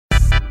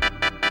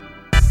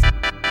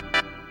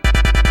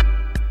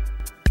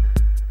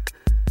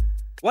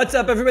What's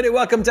up, everybody?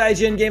 Welcome to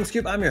IGN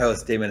GameScoop. I'm your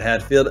host, Damon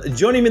Hatfield.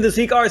 Joining me this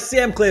week are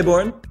Sam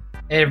Claiborne.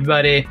 Hey,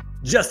 everybody.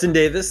 Justin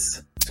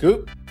Davis.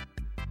 Scoop.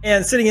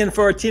 And sitting in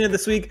for Tina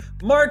this week,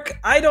 Mark,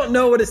 I don't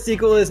know what a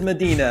sequel is,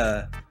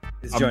 Medina,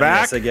 is joining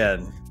us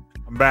again.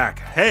 I'm back.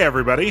 Hey,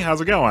 everybody.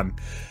 How's it going?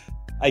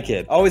 Hi,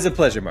 kid. Always a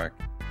pleasure, Mark.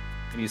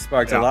 And you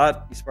sparked a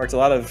lot. You sparked a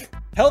lot of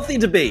healthy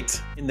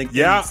debate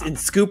in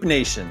Scoop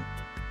Nation.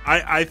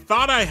 I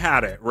thought I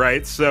had it,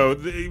 right? So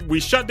we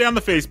shut down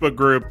the Facebook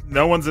group.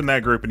 No one's in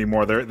that group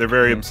anymore. They're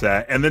very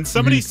upset. And then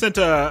somebody sent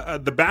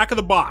the back of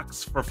the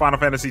box for Final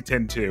Fantasy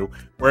X-2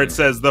 where it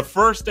says the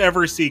first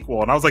ever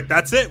sequel. And I was like,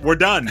 that's it. We're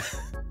done.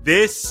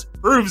 This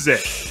proves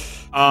it.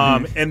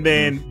 And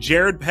then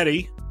Jared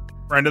Petty,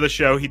 friend of the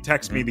show, he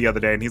texted me the other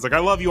day and he's like, I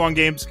love you on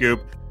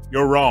GameScoop.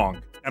 You're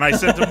wrong. And I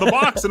sent him the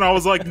box and I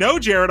was like, no,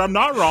 Jared, I'm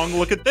not wrong.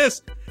 Look at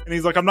this. And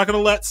he's like, I'm not going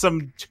to let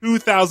some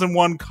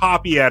 2001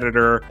 copy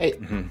editor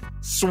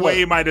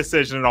sway my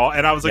decision at all.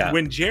 And I was like,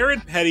 when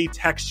Jared Petty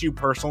texts you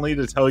personally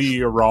to tell you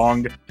you're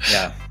wrong,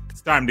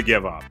 it's time to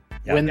give up.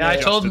 I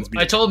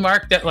told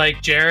Mark that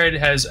like Jared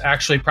has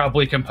actually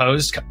probably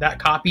composed that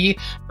copy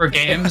for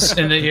games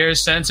in the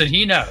years since, and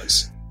he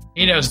knows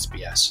it's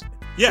BS.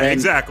 Yeah,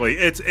 exactly.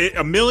 It's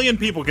a million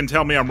people can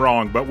tell me I'm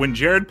wrong, but when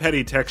Jared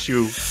Petty texts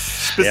you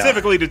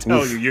specifically to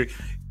tell you,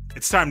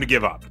 it's time to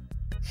give up.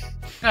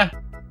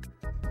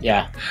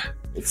 Yeah,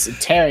 it's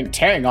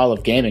tearing all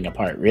of gaming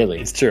apart.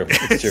 Really, it's true.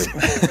 It's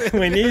true.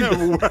 We need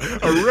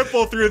a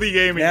ripple through the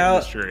gaming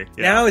industry.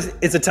 Now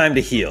it's a time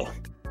to heal,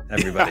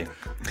 everybody.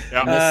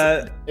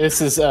 This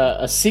is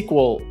a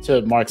sequel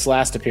to Mark's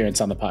last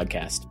appearance on the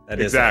podcast. That's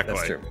true.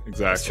 Exactly.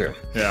 That's true.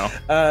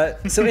 Yeah.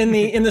 So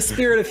in the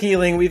spirit of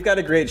healing, we've got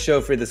a great show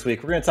for this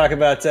week. We're going to talk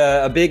about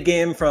a big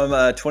game from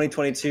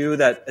 2022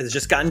 that has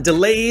just gotten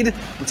delayed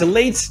into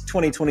late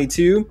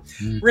 2022.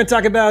 We're going to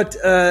talk about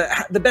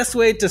the best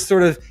way to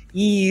sort of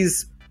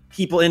ease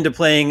people into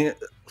playing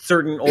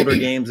certain older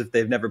games if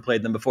they've never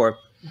played them before.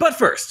 But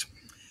first,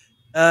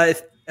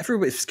 if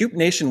Scoop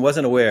Nation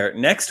wasn't aware,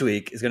 next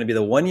week is going to be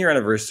the 1-year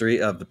anniversary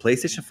of the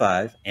PlayStation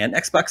 5 and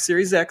Xbox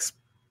Series X.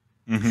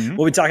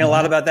 We'll be talking a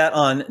lot about that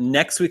on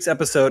next week's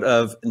episode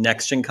of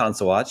Next Gen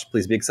Console Watch.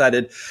 Please be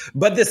excited.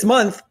 But this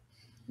month,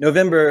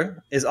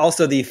 November, is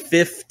also the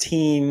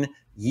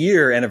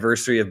 15-year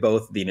anniversary of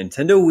both the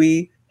Nintendo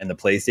Wii and the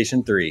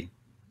PlayStation 3.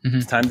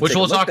 It's time to which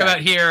we'll talk about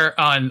here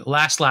on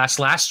Last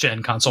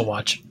Gen Console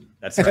Watch.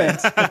 That's right.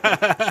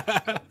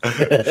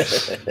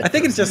 I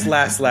think it's just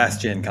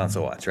last gen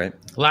console watch, right?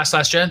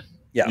 Last gen?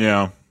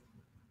 Yeah.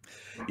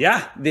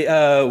 The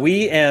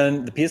Wii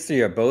and the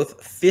PS3 are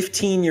both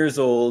 15 years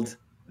old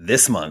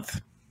this month.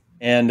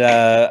 And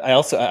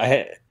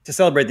to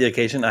celebrate the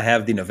occasion, I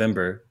have the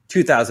November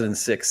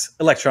 2006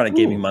 Electronic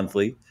Gaming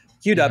Monthly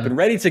queued up and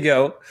ready to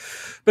go.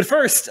 But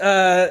first,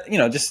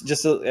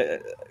 just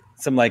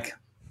some like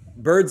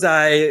bird's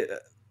eye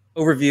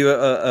overview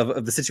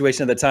of the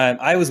situation at the time.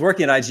 I was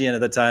working at IGN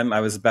at the time.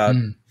 I was about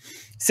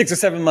 6 or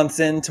 7 months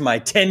into my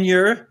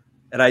tenure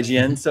at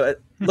IGN. So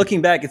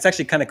looking back, it's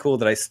actually kind of cool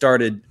that I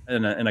started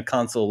in a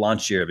console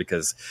launch year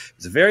because it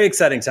was a very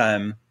exciting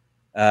time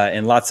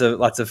and lots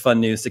of fun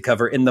news to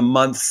cover in the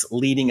months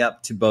leading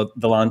up to both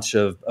the launch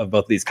of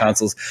both these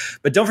consoles.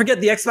 But don't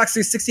forget, the Xbox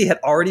 360 had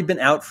already been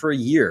out for a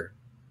year.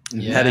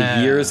 It had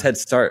a year's head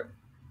start.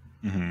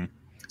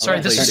 Sorry,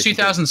 this is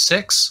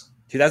 2006?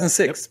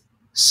 2006.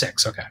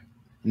 6, okay.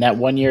 And that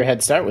 1-year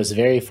head start was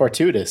very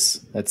fortuitous.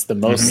 That's the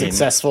most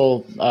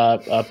successful,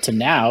 up to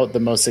now, the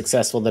most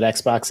successful that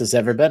Xbox has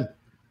ever been.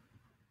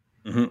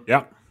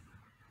 Yeah,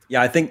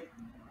 I think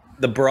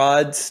the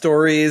broad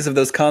stories of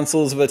those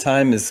consoles of the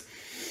time is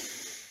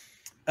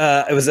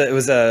it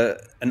was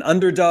an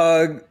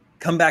underdog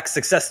comeback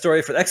success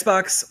story for the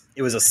Xbox.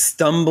 It was a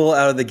stumble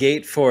out of the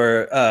gate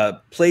for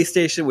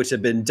PlayStation, which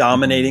had been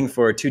dominating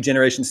for 2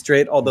 generations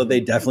straight, although they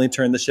definitely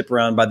turned the ship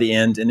around by the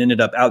end and ended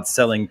up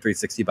outselling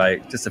 360 by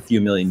just a few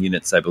million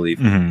units, I believe.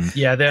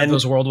 Yeah, they have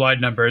those worldwide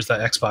numbers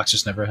that Xbox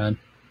just never had.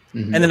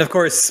 And then, of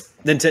course,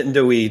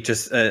 Nintendo Wii,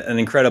 just an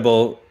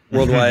incredible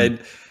worldwide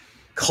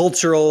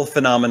cultural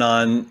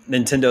phenomenon,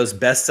 Nintendo's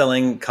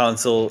best-selling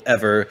console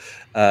ever,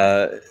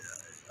 a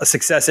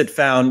success it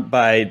found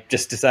by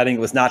just deciding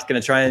it was not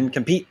going to try and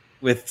compete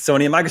with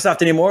Sony and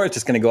Microsoft anymore. It's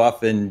just going to go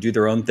off and do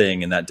their own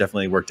thing, and that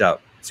definitely worked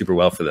out super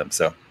well for them.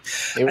 So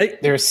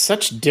there are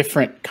such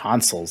different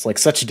consoles, like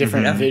such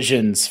different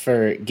visions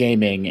for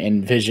gaming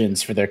and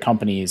visions for their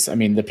companies. I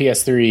mean, the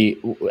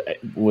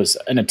PS3 was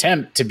an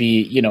attempt to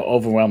be,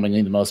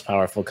 overwhelmingly the most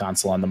powerful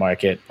console on the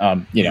market.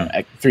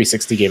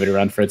 360 gave it a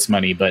run for its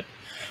money, but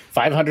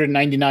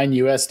 $599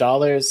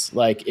 US,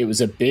 like it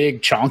was a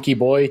big chonky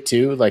boy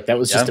too. Like that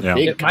was just a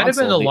big. It might have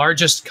been the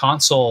largest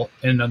console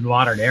in the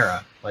modern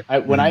era. Like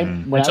when I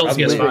was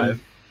PS5.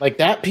 Like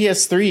that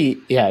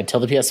PS3, until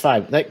the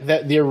PS5. Like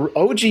the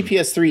OG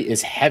PS3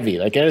 is heavy.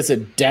 Like it is a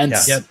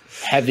dense,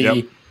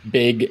 heavy,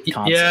 big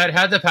console. Yeah, it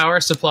had the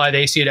power supply, the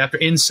AC adapter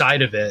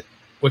inside of it,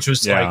 which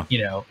was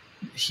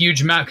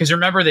huge amount. Because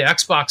remember, the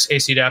Xbox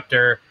AC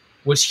adapter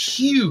was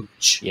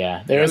huge.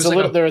 Yeah, there was a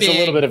little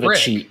bit of a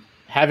cheat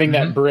having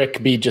that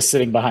brick be just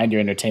sitting behind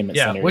your entertainment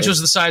center. Which was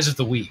the size of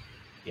the Wii.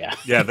 Yeah.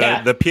 Yeah,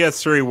 the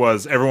PS3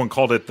 was, everyone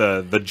called it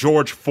the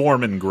George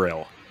Foreman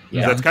grill.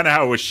 Yeah. That's kind of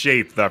how it was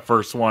shaped, that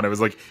first one. It was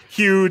like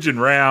huge and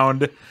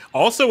round.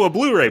 Also a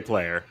Blu-ray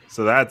player.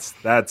 So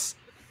that's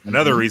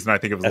another reason I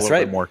think it was a little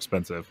bit more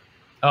expensive.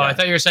 Oh, I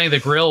thought you were saying the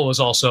grill was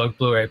also a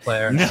Blu-ray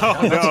player. No,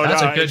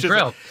 that's a good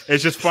grill.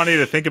 It's just funny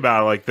to think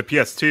about. Like the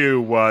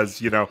PS2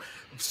 was,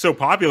 so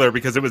popular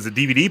because it was a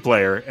DVD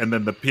player, and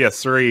then the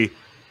PS3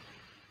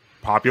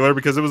 popular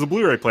because it was a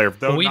Blu-ray player.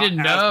 But we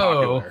didn't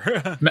know.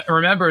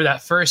 Remember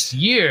that first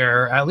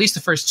year, at least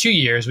the first 2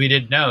 years, we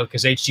didn't know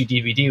because HD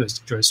DVD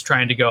was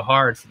trying to go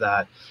hard for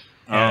that.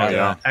 And,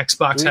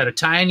 Xbox had a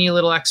tiny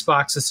little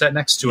Xbox that's set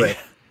next to it.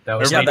 That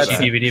was an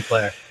HD DVD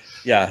player.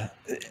 Yeah.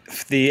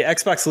 The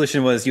Xbox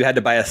solution was you had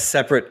to buy a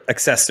separate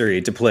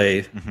accessory to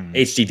play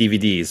HD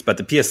DVDs, but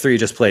the PS3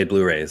 just played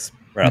Blu-rays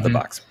right out of the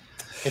box.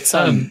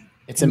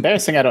 It's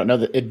embarrassing. I don't know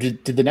that.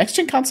 Did the next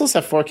gen consoles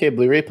have 4K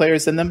Blu-ray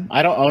players in them?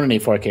 I don't own any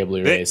 4K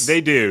Blu-rays.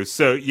 They do.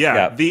 So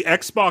the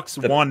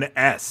Xbox One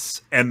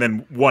S and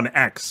then One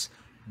X,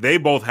 they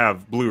both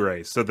have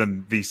Blu-rays. So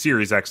then the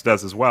Series X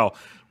does as well.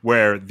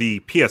 Where the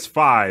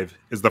PS5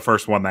 is the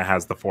first one that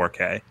has the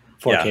 4K.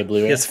 4K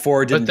Blu-ray.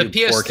 PS4 didn't. But the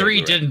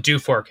PS3 didn't do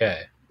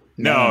 4K.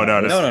 No.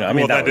 I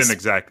mean, that didn't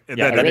exact.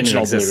 That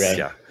original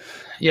Blu-ray.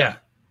 Yeah.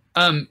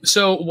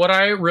 So what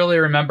I really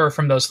remember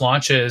from those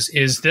launches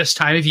is this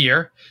time of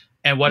year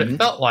and what it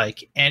felt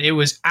like. And it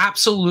was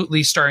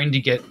absolutely starting to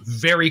get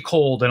very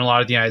cold in a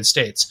lot of the United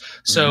States.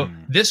 So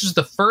this was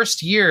the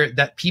first year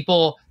that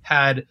people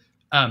had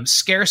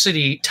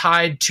scarcity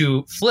tied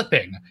to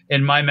flipping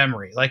in my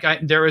memory. Like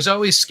there was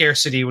always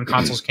scarcity when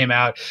consoles came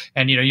out,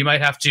 and you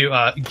might have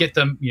to get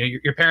them.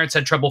 Your parents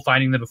had trouble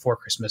finding them before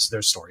Christmas.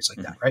 There's stories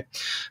like that, right?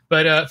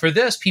 But for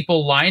this,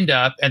 people lined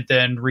up and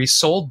then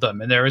resold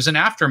them, and there was an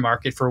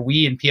aftermarket for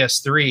Wii and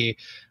PS3,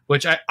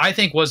 which I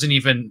think wasn't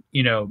even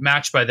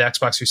matched by the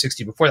Xbox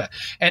 360 before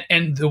that.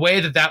 And the way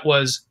that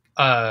was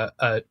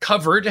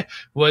covered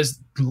was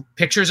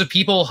pictures of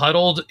people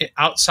huddled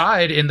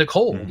outside in the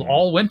cold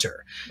all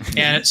winter.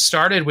 And it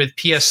started with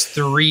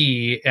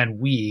PS3 and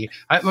Wii.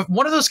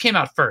 One of those came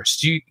out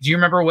first. Do you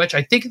remember which?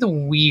 I think the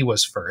Wii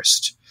was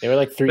first. They were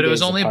like 3 days but it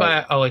was only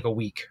apart. by like a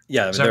week.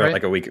 Yeah, they were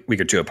like a week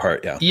or two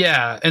apart.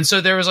 Yeah. And so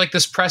there was like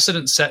this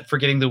precedent set for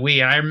getting the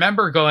Wii. And I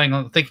remember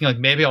thinking like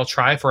maybe I'll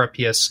try for a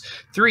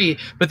PS3.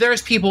 But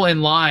there's people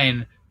in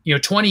line,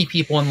 20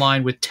 people in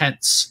line with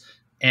tents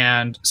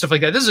and stuff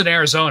like that. This is in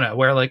Arizona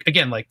where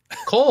again,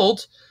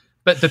 cold,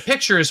 but the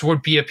pictures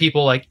would be of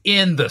people like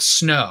in the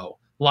snow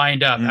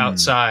lined up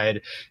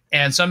outside.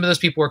 And some of those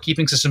people were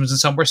keeping systems and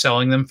some were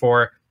selling them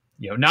for,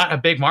 not a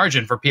big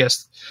margin for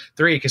PS3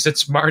 because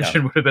its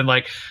margin would have been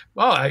like,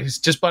 oh, I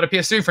just bought a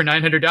PS3 for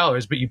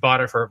 $900, but you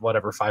bought it for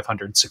whatever, $500,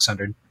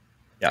 $600.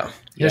 Yeah.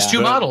 There's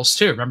two models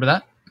too. Remember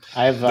that?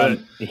 I've,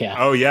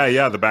 Oh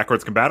yeah. The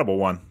backwards compatible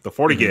one, the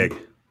 40 gig.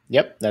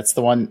 Yep, that's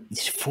the one.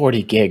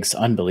 40 gigs,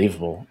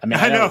 unbelievable. I mean,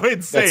 I know,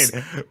 insane.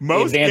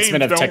 Most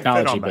advancement games of don't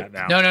technology, fit on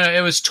that now. No,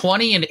 it was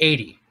 20 and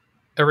 80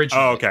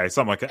 originally. Oh, okay,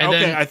 something like that. And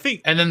okay, then, I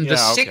think. And then the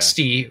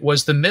 60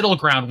 was the middle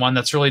ground one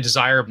that's really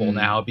desirable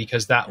now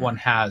because that one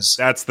has.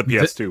 That's the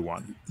PS2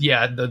 one.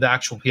 Yeah, the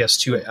actual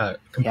PS2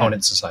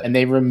 components inside. And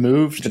they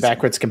removed the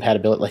backwards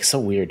compatibility,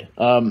 so weird.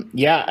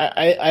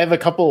 I have a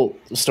couple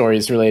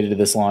stories related to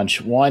this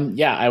launch.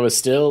 One, I was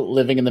still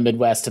living in the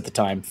Midwest at the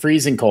time,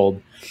 freezing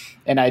cold.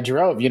 And I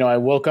drove, I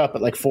woke up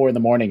at 4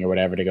 a.m. or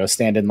whatever to go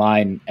stand in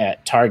line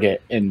at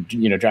Target and,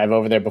 drive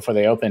over there before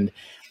they opened.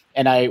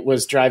 And I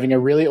was driving a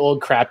really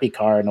old, crappy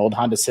car, an old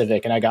Honda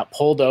Civic, and I got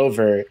pulled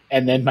over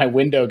and then my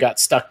window got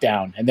stuck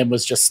down and then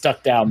was just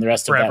stuck down the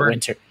rest of that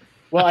winter.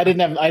 Well, I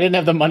didn't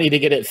have the money to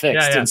get it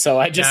fixed. And so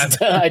I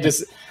just, I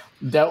just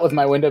dealt with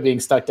my window being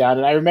stuck down.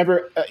 And I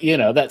remember,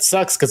 that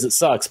sucks because it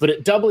sucks, but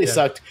it doubly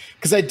sucked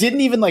because I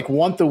didn't even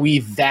want the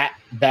Wii that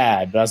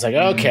bad. But I was like,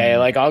 okay,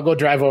 I'll go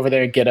drive over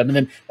there and get them. And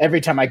then every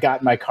time I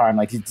got in my car, I'm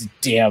like,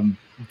 damn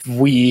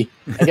Wii.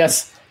 I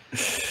guess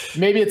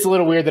maybe it's a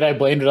little weird that I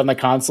blamed it on the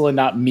console and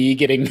not me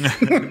getting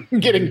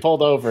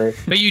pulled over.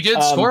 But you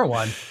did score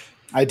one.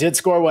 I did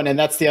score one. And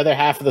that's the other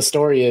half of the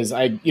story is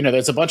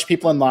there's a bunch of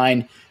people in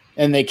line.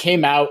 And they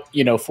came out,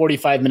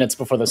 45 minutes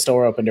before the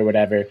store opened or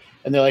whatever.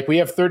 And they're like, we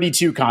have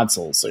 32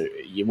 consoles or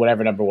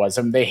whatever number was.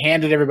 And they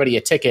handed everybody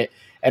a ticket.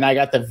 And I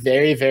got the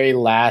very, very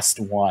last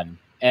one.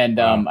 And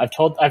I've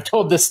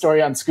told this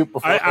story on Scoop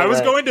before. I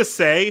was going to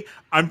say,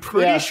 I'm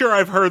pretty sure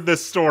I've heard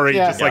this story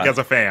as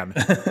a fan.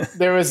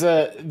 There was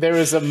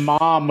a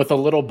mom with a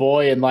little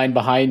boy in line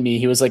behind me.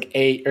 He was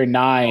 8 or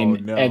 9. Oh,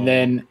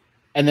 no.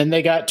 And then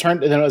they got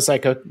turned, and then it was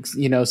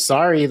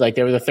sorry,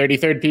 they were the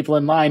 33rd people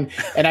in line.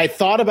 And I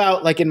thought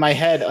about in my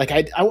head, I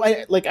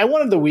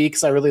wanted the Wii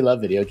because I really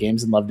love video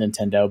games and love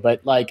Nintendo,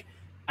 but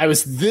I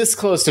was this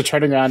close to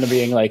turning around and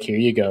being like, "Here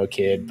you go,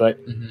 kid," but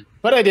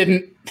I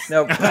didn't.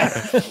 Nope.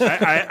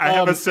 I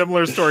have a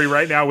similar story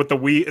right now with the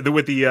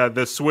Wii,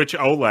 the Switch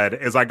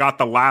OLED. Is I got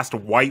the last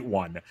white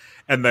one,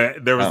 and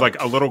there was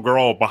like a little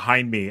girl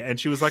behind me, and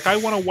she was like, "I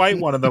want a white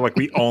one," and they're like,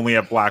 "We only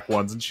have black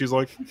ones," and she's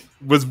like,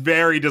 was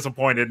very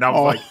disappointed, and I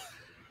was like,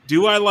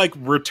 do I like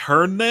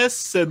return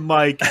this and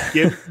like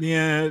give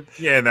and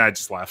then I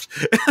just left.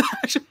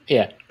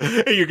 Yeah.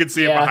 You can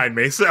see it behind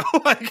me. So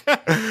like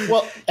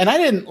well, and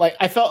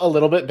I felt a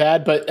little bit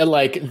bad, but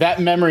like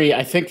that memory,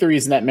 I think the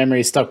reason that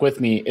memory stuck with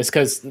me is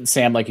because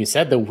Sam, like you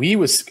said, the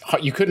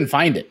Wii you couldn't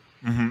find it.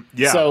 Mm-hmm.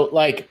 Yeah. So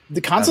like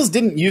the consoles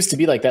didn't used to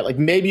be like that. Like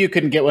maybe you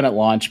couldn't get one at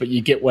launch, but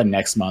you get one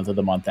next month or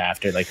the month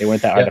after. Like they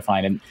weren't that hard to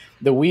find. And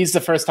the Wii's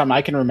the first time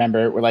I can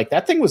remember where like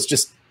that thing was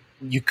just,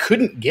 you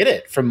couldn't get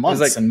it for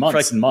months and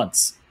months and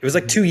months. It was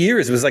like 2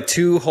 years. It was like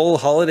 2 whole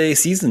holiday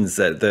seasons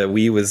that the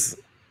Wii was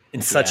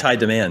in such high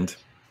demand.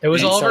 It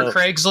was all over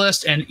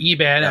Craigslist and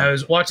eBay. And I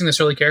was watching this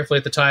really carefully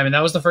at the time. And that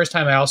was the first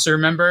time I also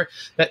remember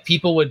that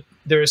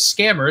there's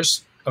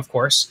scammers, of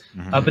course,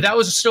 but that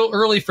was still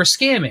early for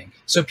scamming.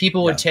 So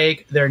people would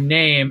take their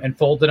name and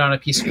fold it on a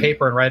piece of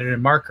paper and write it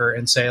in marker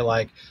and say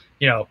like,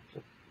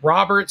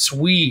 Robert's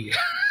Wii.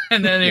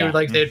 And then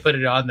they'd put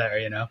it on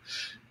there,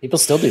 People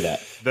still do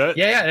that.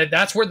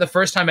 That's where the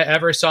first time I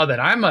ever saw that.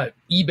 I'm a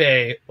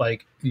eBay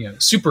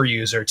super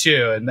user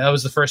too, and that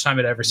was the first time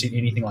I'd ever seen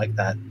anything like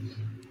that.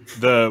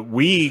 The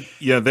Wii,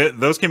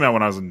 those came out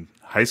when I was in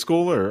high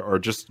school or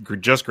just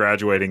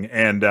graduating,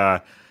 and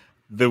the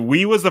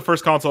Wii was the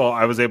first console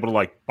I was able to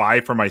like buy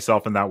for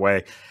myself in that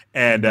way.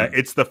 And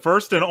it's the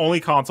first and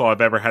only console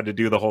I've ever had to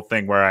do the whole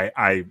thing where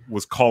I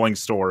was calling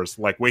stores,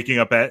 like waking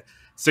up at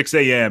 6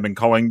 a.m. and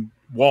calling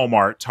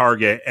Walmart,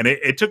 Target, and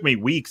it took me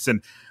weeks.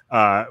 And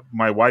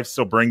my wife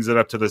still brings it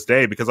up to this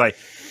day because I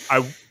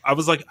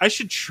was like, I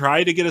should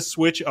try to get a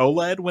Switch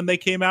OLED when they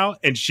came out,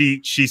 and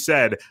she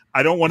said,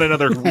 I don't want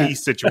another Wii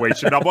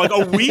situation. I'm like,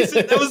 a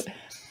Wii? That was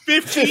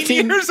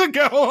 15 years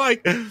ago,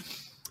 like,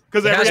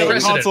 because every other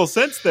console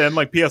since then,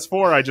 like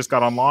PS4, I just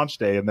got on launch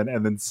day, and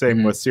then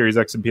same with Series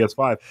X and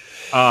PS5.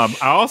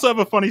 I also have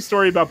a funny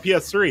story about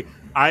PS3.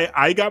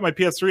 I got my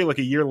PS3 like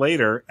a year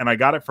later, and I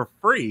got it for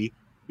free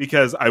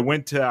because I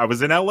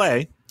was in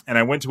LA and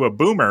I went to a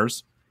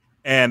Boomers.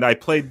 And I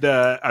played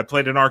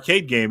an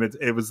arcade game.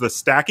 It was the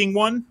stacking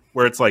one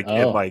where it's like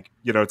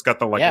it's got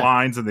the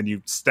lines and then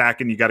you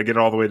stack and you got to get it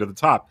all the way to the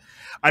top.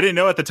 I didn't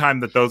know at the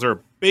time that those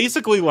are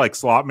basically like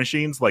slot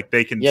machines. Like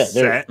they can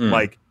set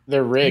like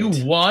they're rigged.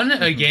 You won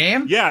a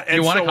game? Yeah, and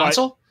you won a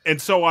console.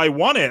 And so I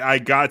won it.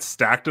 I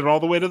stacked it all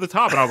the way to the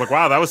top, and I was like,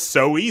 "Wow, that was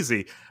so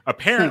easy."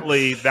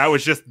 Apparently, that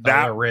was just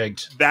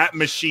rigged. That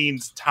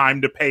machine's time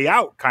to pay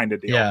out kind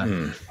of deal. Yeah,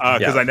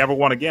 because I never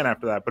won again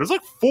after that. But it was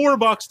like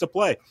 $4 to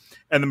play,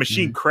 and the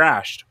machine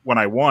crashed when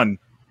I won.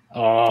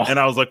 Oh. And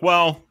I was like,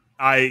 "Well,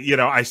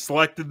 I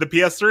selected the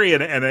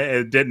PS3, and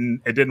it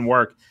didn't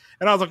work."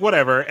 And I was like,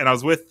 "Whatever." And I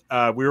was with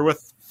we were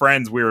with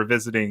friends. We were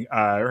visiting.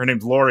 Her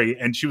name's Lori,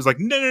 and she was like,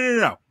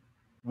 "No.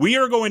 We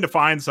are going to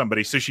find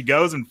somebody." So she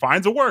goes and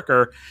finds a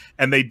worker,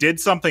 and they did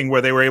something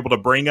where they were able to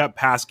bring up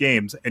past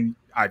games, and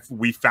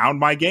we found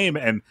my game,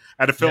 and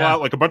I had to fill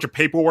out like a bunch of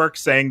paperwork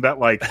saying that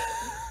like,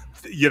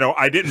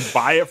 I didn't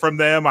buy it from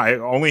them. I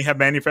only have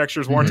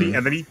manufacturer's warranty.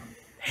 And then he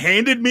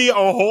handed me a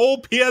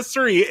whole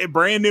PS3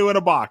 brand new in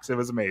a box. It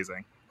was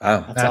amazing.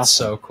 Wow. That's awesome.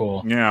 So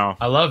cool. Yeah.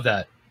 I love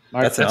that.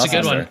 That's a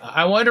good one.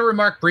 I wanted to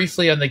remark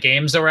briefly on the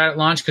games that were at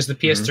launch because the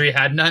PS3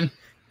 had none.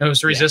 It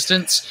was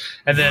Resistance,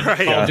 and then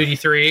Call of Duty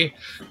 3.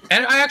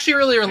 And I actually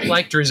really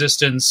liked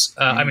Resistance.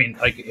 I mean,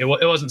 like it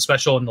wasn't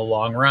special in the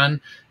long run,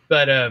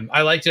 but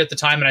I liked it at the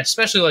time, and I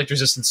especially liked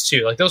Resistance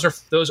 2. Like those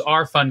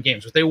are fun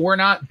games, but they were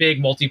not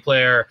big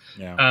multiplayer,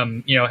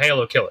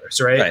 Halo killers,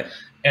 right?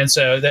 And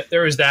so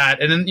there was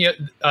that, and then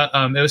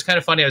it was kind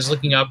of funny. I was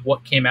looking up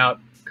what came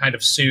out kind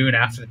of soon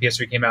after the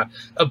PS3 came out.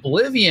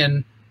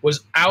 Oblivion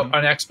was out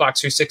on Xbox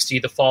 360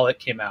 the fall it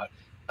came out.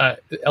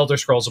 Elder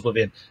Scrolls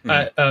Oblivion,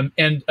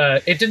 and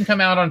it didn't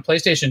come out on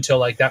PlayStation until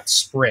like that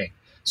spring.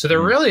 So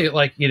they're really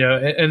like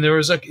and there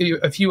was a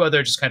few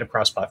other just kind of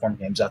cross-platform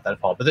games out that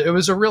fall, but it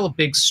was a real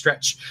big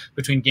stretch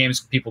between games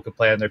people could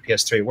play on their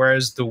PS3.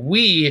 Whereas the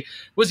Wii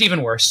was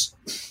even worse.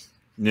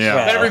 Yeah,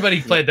 but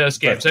everybody played those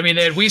games. I mean,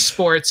 they had Wii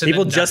Sports. And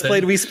people just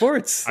played Wii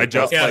Sports. I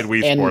just played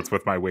Wii Sports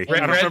with my Wii.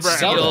 I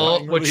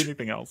don't remember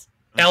anything else.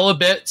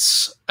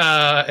 Elebits,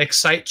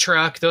 Excite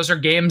Truck. Those are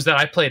games that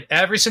I played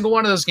every single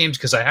one of those games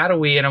because I had a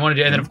Wii and I wanted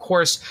to. And then, of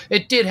course,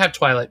 it did have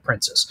Twilight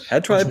Princess.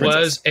 Which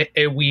was a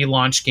Wii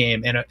launch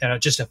game and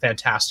just a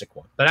fantastic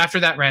one. But after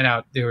that ran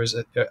out, there was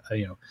a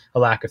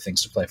lack of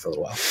things to play for a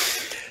little while.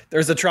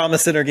 There's a Trauma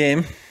Center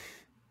game.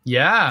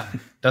 Yeah,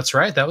 that's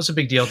right. That was a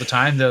big deal at the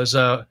time. Those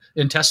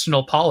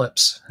intestinal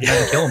polyps. You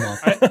had to kill them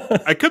all.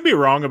 I could be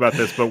wrong about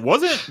this, but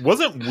wasn't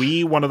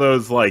Wii one of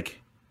those like?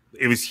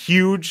 It was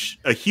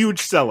a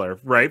huge seller,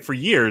 right, for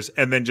years,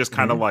 and then just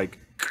kind of like,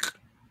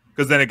 because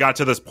because then it got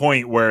to this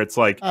point where it's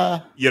like,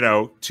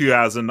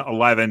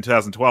 2011,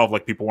 2012,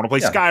 like people want to play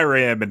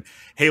Skyrim and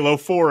Halo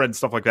 4 and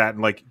stuff like that.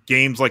 And like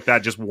games like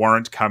that just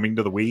weren't coming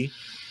to the Wii.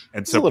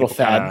 And so it's a little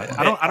fad.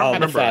 I don't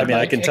remember. I mean,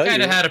 I can tell you, it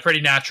kind of had a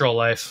pretty natural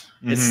life.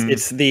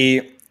 It's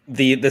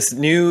this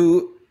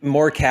new,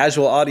 more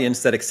casual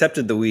audience that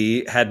accepted the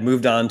Wii had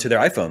moved on to their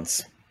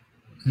iPhones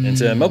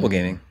into mobile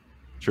gaming.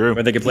 True.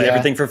 Where they could play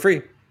everything for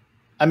free.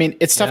 I mean,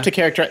 it's tough to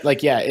characterize.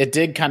 Like, it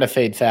did kind of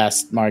fade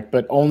fast, Mark,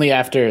 but only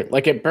after,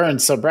 like, it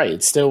burned so bright.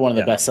 It's still one of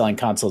the best-selling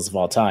consoles of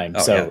all time.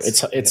 It's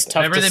tough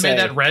Remember to they say. made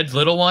that red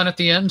little one at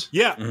the end?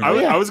 Yeah,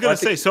 I was going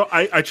to say. So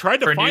I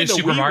tried to find a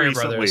Super Wii Mario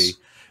recently Brothers.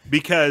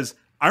 because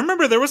I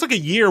remember there was like a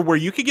year where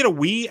you could get a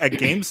Wii at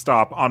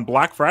GameStop on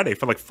Black Friday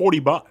for like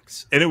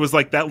 $40, and it was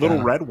like that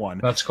little red one.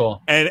 That's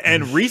cool.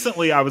 And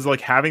recently I was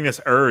like having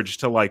this urge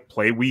to like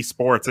play Wii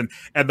Sports, and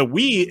the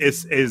Wii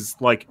is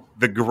like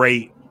the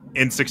great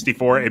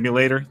N64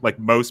 emulator. Like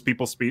most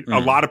people a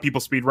lot of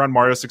people speed run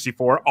Mario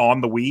 64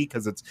 on the Wii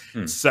because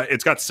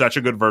it's got such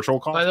a good virtual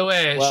console. By the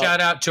way, shout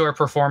out to our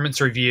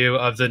performance review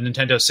of the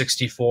Nintendo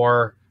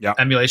 64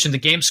 emulation. The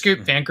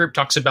GameScoop fan group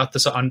talks about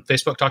this on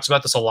Facebook, talks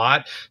about this a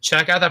lot.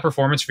 Check out that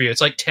performance review.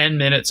 It's like 10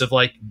 minutes of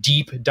like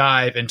deep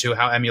dive into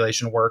how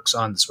emulation works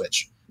on the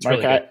Switch. It's Mark,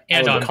 really good.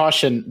 And on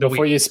caution,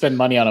 before you spend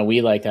money on a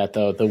Wii like that,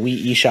 though, the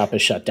Wii eShop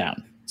is shut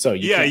down. So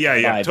you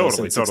can't buy those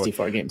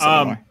N64 games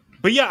anymore.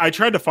 But yeah, I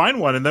tried to find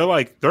one, and they're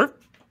I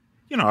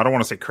don't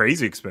want to say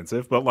crazy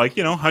expensive, but like,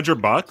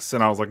 $100.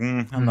 And I was like,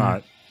 I'm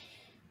not,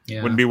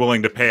 wouldn't be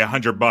willing to pay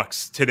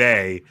 $100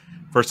 today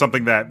for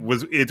something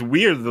it's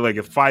weird that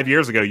like 5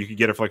 years ago, you could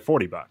get it for like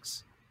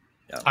 $40.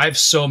 Yeah. I have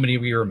so many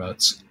Wii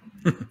remotes.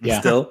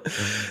 Still.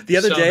 The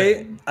other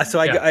day,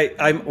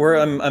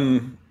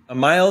 I'm a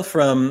mile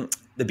from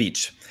the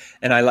beach,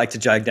 and I like to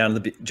jog down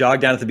at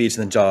the beach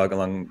and then jog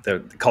along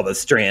called the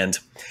Strand.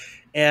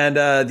 And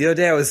the other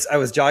day I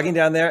was jogging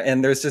down there,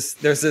 and there's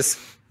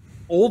this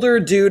older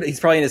dude. He's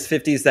probably in his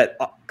 50s that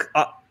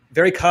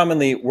very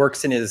commonly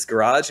works in his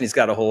garage, and he's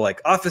got a whole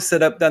like office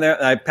set up down there.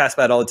 And I pass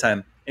by it all the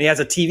time. And he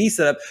has a TV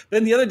set up. But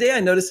then the other day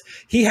I noticed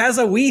he has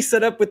a Wii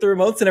set up with the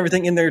remotes and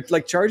everything in there,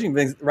 like charging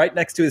things right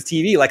next to his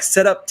TV, like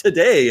set up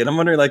today. And I'm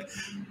wondering, like,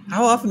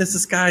 how often is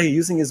this guy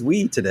using his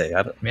Wii today?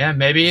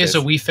 Maybe he's a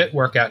Wii Fit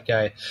workout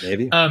guy.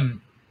 Maybe.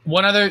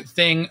 One other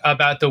thing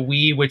about the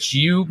Wii, which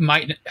you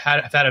might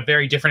have had a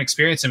very different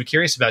experience, I'm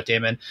curious about,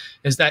 Damon,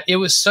 is that it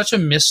was such a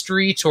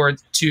mystery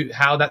to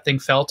how that thing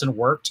felt and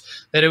worked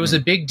that it was a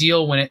big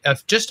deal when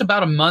just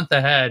about a month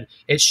ahead,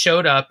 it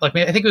showed up. Like,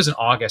 I think it was in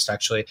August,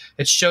 actually.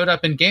 It showed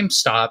up in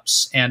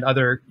GameStops and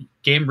other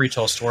game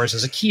retail stores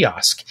as a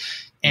kiosk.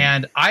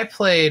 And I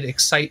played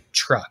Excite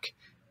Truck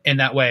in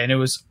that way. And it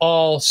was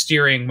all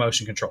steering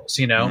motion controls,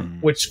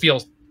 which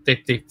feels... They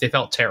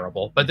felt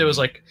terrible, but it was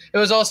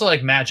also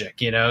like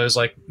magic, it was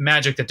like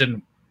magic that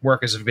didn't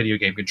work as a video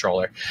game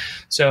controller.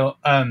 So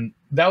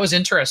that was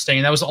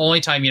interesting. That was the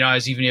only time, I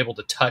was even able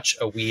to touch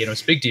a Wii, and it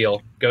was a big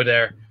deal. Go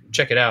there,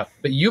 check it out.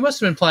 But you must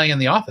have been playing in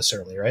the office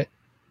early, right?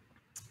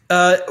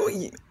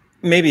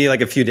 Maybe like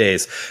a few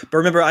days. But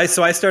remember, I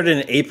started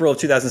in April of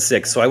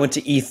 2006, so I went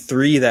to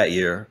E3 that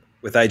year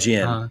with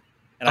IGN.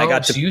 And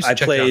I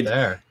played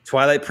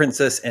Twilight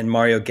Princess and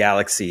Mario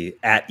Galaxy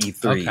at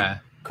E3. Okay.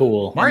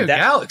 Cool. Mario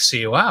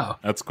Galaxy, wow.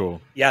 That's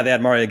cool. Yeah, they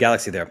had Mario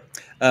Galaxy there.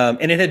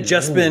 And it had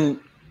just been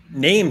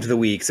named the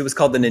Wii, because it was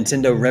called the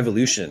Nintendo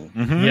Revolution.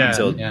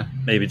 Until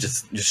maybe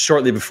just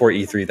shortly before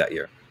E3 that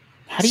year.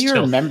 How do you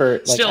remember?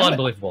 Like, still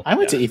unbelievable. I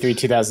went to E3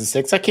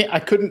 2006. I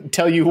couldn't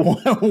tell you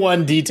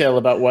one detail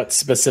about what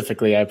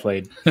specifically I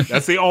played.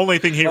 That's the only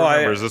thing he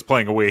remembers is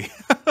playing a Wii.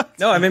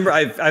 No, I remember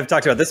I've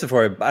talked about this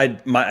before.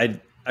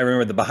 I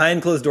remember the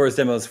behind closed doors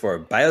demos for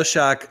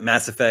BioShock,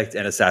 Mass Effect,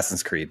 and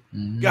Assassin's Creed.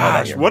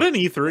 Gosh, what an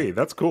E3.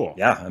 That's cool.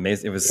 Yeah,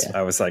 amazing. It was. Yeah.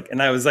 I was like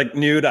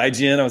new to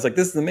IGN. I was like,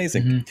 this is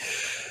amazing.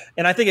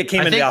 And I think it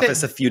came in the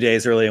office a few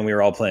days early, and we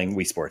were all playing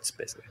Wii Sports,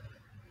 basically.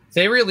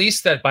 They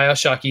released that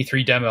BioShock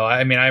E3 demo.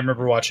 I mean, I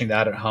remember watching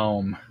that at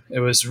home. It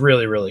was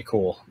really, really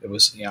cool. It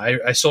was,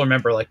 I still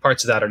remember like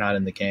parts of that are not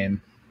in the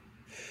game.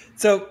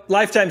 So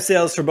lifetime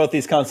sales for both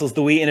these consoles,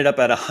 the Wii ended up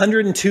at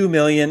 102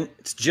 million.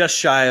 It's just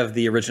shy of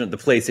the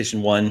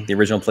PlayStation 1, the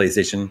original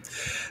PlayStation.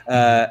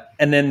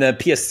 And then the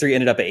PS3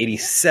 ended up at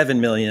 87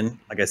 million.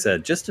 Like I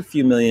said, just a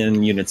few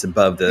million units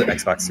above the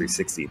Xbox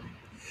 360.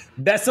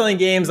 Best-selling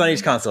games on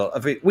each console.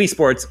 Wii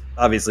Sports,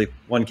 obviously.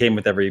 One came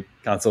with every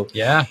console.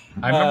 Yeah.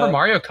 I remember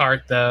Mario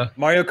Kart, though.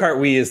 Mario Kart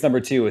Wii is number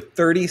 2 with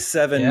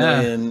 37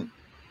 million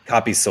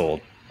copies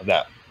sold of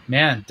that.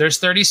 Man, there's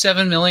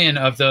 37 million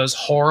of those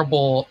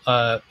horrible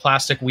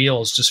plastic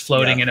wheels just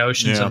floating in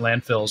oceans and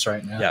landfills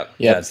right now.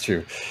 Yeah, that's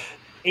true.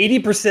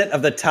 80%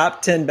 of the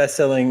top 10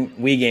 best-selling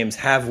Wii games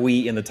have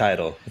Wii in the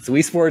title. It's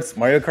Wii Sports,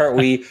 Mario Kart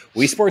Wii,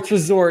 Wii Sports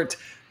Resort,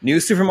 New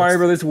Super Mario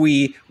Brothers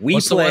Wii,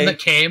 What's Play. The one that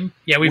came?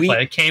 Yeah, Wii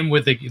Play. It came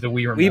with the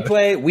Wii remote. Wii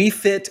Play,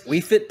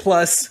 Wii Fit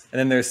Plus, and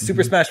then there's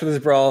Super Smash Bros.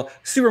 Brawl,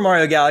 Super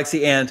Mario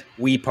Galaxy, and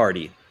Wii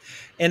Party.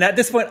 And at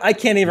this point, I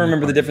can't even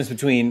remember the difference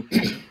between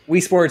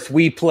Wii Sports,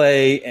 Wii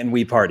Play, and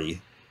Wii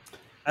Party.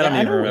 I don't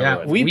even remember. Yeah,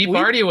 what. Wii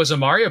Party was a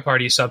Mario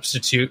Party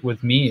substitute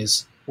with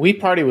Mii's. Wii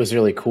Party was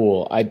really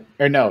cool.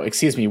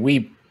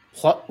 Wii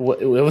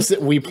was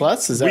it Wii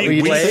Plus? Is that what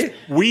you say?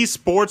 Wii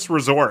Sports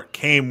Resort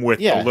came with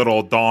the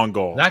little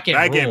dongle. That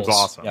game's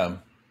awesome. Yeah.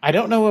 I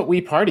don't know what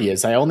Wii Party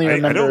is. I only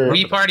remember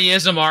Wii Party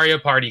is a Mario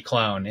Party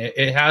clone.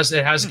 It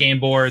has game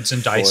boards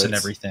and dice and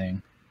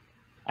everything.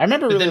 I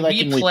remember really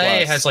liking Wii Play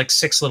Plus. has like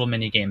 6 little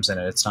mini games in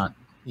it. It's not.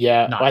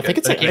 Yeah, not I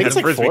think good, it's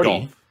like 40.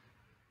 Golf.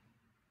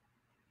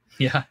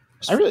 Yeah.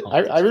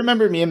 I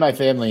remember me and my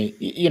family,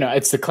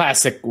 it's the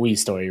classic Wii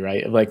story,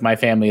 right? Like my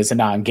family is a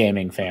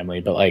non-gaming family,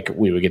 but like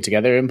we would get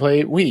together and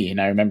play Wii.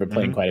 And I remember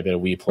playing quite a bit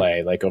of Wii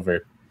Play, like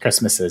over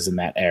Christmases in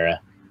that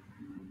era.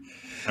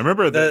 I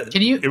remember that.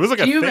 Can you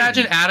thing.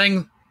 imagine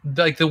adding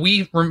like the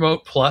Wii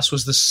Remote Plus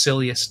was the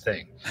silliest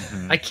thing.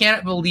 I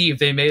can't believe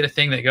they made a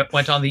thing that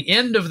went on the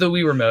end of the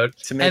Wii Remote,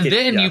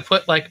 you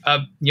put like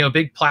a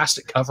big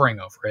plastic covering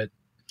over it.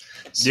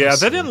 So that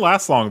didn't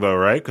last long though,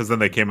 right? Because then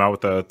they came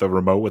out with the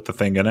remote with the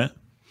thing in it.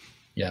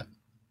 Yeah.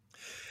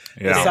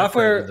 The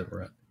software.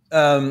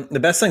 The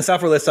best-selling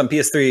software list on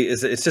PS3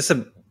 is it's just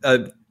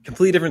a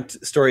completely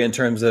different story in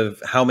terms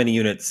of how many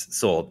units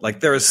sold.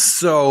 Like there is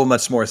so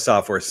much more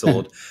software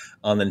sold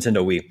on the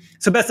Nintendo Wii.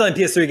 So best-selling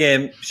PS3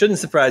 game shouldn't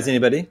surprise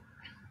anybody.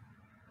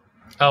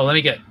 Oh, let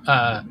me get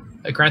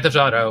Grand Theft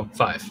Auto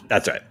 5.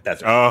 That's right.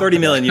 30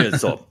 million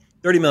units sold.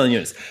 30 million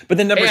units. But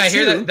then number 2... I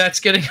hear that's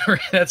getting a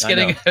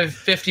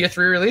 50th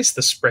re-release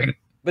this spring.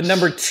 But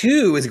number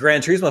 2 is Gran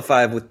Turismo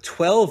 5 with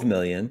 12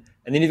 million.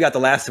 And then you've got The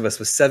Last of Us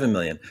with 7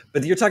 million.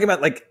 But you're talking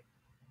about like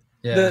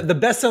the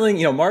best-selling,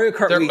 Mario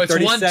Kart Wii,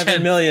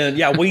 37 million.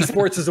 Yeah, Wii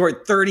Sports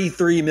Resort,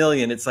 33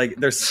 million. It's like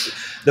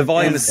the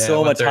volume is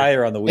so much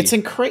higher on the Wii.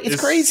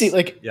 It's crazy.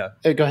 Like,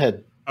 go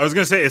ahead. I was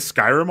going to say, is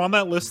Skyrim on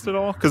that list at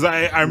all? Because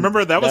I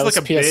remember that was like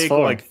a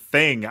PS4. Big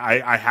thing.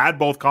 I had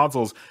both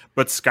consoles,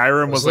 but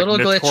Skyrim was like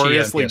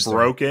notoriously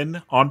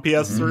broken on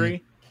PS3.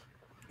 Mm-hmm.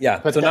 Yeah,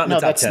 but so not in the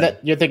top 10.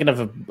 You're thinking of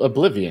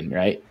Oblivion,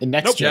 right? The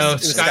next gen. No,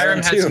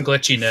 Skyrim had some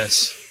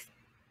glitchiness.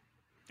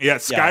 Yeah,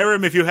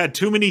 Skyrim, if you had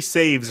too many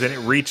saves and it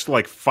reached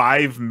like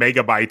 5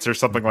 megabytes or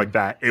something like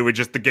that,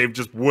 the game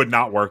just would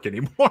not work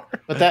anymore.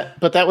 But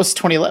that was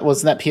 2011.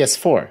 Wasn't that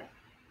PS4?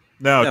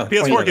 No,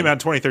 PS4 came out in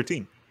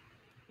 2013.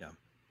 Yeah.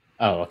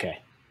 Oh, okay.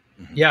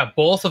 Yeah,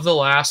 both of the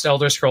last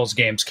Elder Scrolls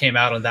games came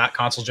out on that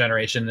console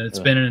generation, and it's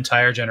been an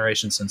entire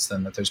generation since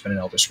then that there's been an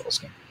Elder Scrolls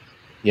game.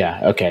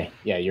 Yeah, okay.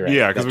 Yeah, you're right.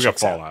 Yeah, because we got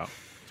Fallout.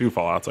 2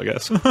 Fallouts, I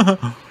guess.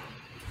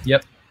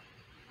 Yep.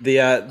 The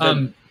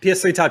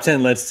PS3 top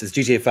 10 list is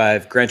GTA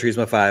 5, Gran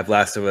Turismo 5,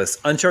 Last of Us,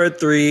 Uncharted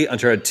 3,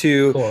 Uncharted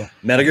 2,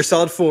 Metal Gear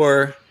Solid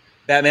 4,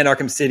 Batman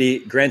Arkham City,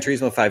 Gran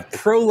Turismo 5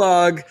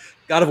 Prologue,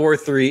 God of War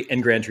 3,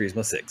 and Gran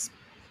Turismo 6.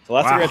 So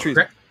lots of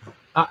Gran Turismo.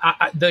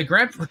 The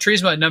Gran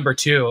Turismo at number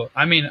 2,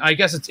 I mean, I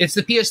guess it's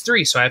the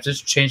PS3, so I have to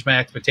change my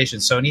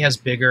expectations. Sony has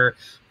bigger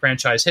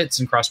franchise hits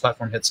and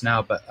cross-platform hits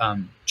now, but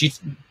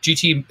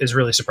GT is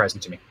really surprising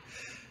to me.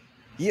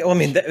 Yeah, well, I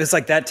mean, it was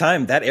like that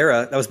time, that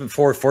era, that was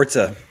before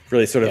Forza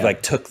really sort of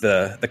like took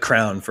the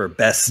crown for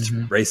best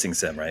racing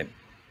sim, right?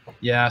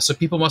 Yeah, so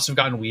people must have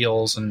gotten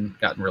wheels and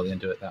gotten really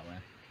into it that way.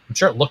 I'm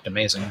sure it looked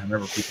amazing. I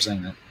remember people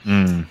saying that.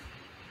 And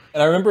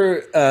I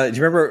remember, do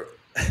you remember,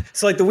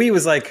 so like the Wii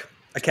was like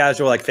a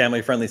casual, like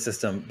family-friendly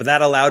system, but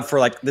that allowed for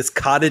like this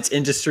cottage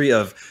industry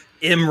of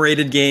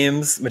M-rated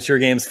games, mature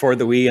games for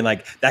the Wii, and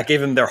like that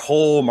gave them their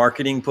whole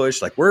marketing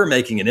push. Like, we're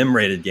making an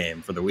M-rated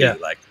game for the Wii,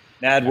 like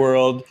Mad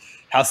World,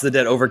 House of the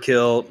Dead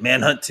Overkill,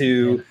 Manhunt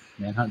 2,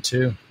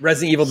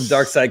 Resident Evil: The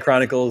Dark Side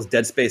Chronicles,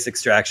 Dead Space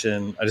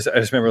Extraction. I just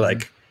remember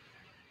like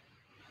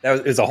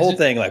it was a whole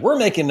thing. Like, we're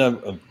making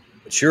a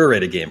mature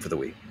rated game for the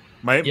Wii.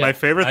 My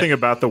favorite thing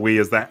about the Wii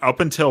is that up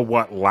until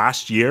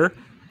last year,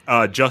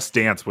 Just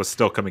Dance was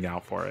still coming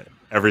out for it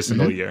every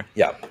single year.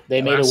 Yeah,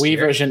 they made a Wii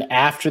version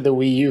after the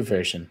Wii U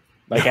version.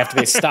 Like after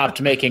they stopped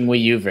making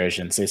Wii U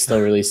versions, they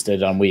still released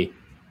it on Wii.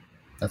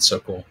 That's so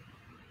cool.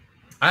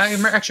 I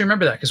actually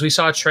remember that because we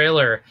saw a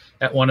trailer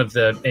at one of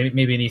the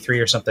maybe an E3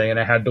 or something, and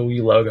it had the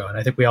Wii logo, and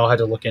I think we all had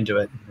to look into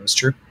it. It was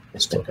true.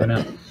 It's still going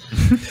out.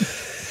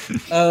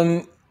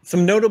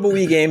 Some notable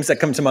Wii games that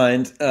come to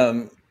mind.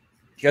 You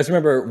guys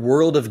remember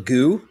World of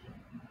Goo?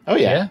 Oh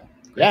yeah.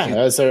 Yeah,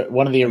 that was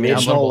one of the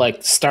original,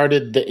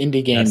 started the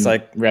indie game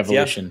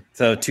revolution. Yeah.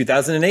 So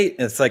 2008,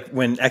 it's like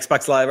when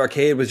Xbox Live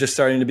Arcade was just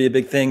starting to be a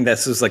big thing.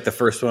 This was like the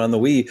first one on the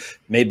Wii,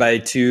 made by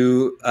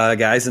 2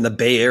 guys in the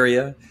Bay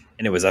Area,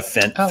 and it was a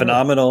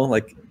phenomenal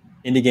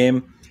indie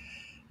game.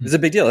 It was a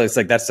big deal. It's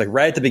like that's like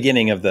right at the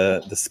beginning of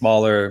the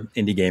smaller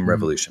indie game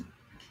revolution.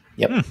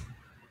 Yep.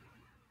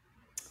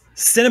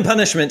 Sin and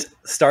Punishment: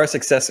 Star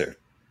Successor,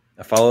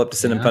 a follow up to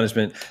Sin and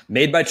Punishment,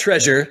 made by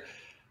Treasure.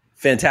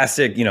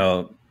 Fantastic,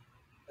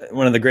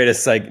 one of the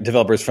greatest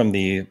developers from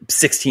the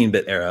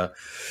 16-bit era.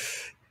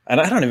 And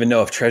I don't even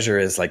know if Treasure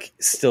is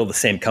still the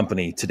same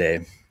company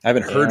today. I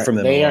haven't heard from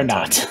them. They are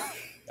not.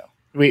 No.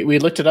 We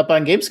looked it up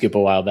on GameScoop a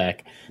while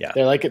back. Yeah,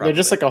 they're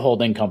just like a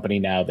holding company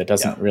now that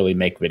doesn't really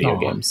make video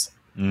games.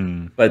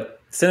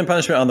 But Sin and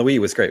Punishment on the Wii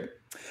was great.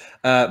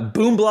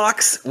 Boom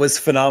Blocks was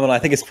phenomenal. I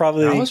think it's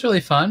probably That was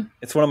really fun.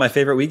 It's one of my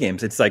favorite Wii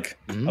games. It's like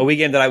a Wii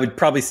game that I would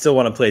probably still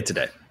want to play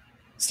today.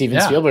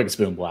 Steven Spielberg's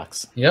Boom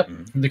Blocks. Yep,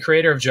 the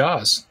creator of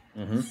Jaws.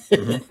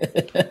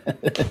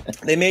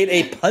 They made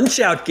a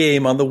Punch-Out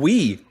game on the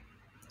Wii.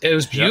 It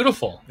was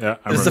beautiful. Yeah,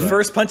 It was the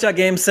first Punch-Out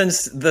game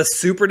since the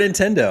Super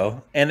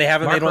Nintendo, and they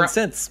haven't made one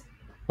since.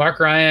 Mark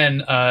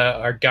Ryan,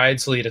 our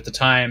guides lead at the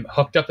time,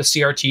 hooked up a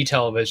CRT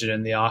television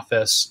in the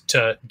office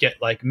to get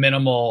like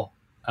minimal,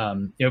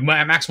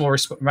 maximize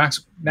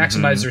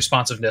the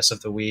responsiveness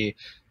of the Wii,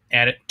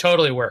 and it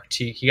totally worked.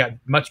 He got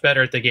much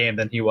better at the game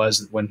than he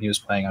was when he was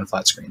playing on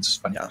flat screens. It's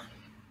funny. Yeah.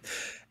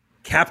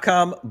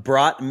 Capcom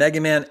brought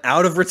Mega Man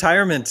out of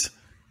retirement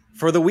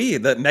for the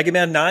Wii. The Mega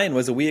Man 9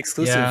 was a Wii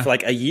exclusive for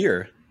like a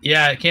year.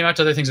 Yeah, it came out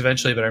to other things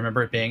eventually, but I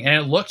remember it being, and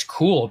it looked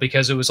cool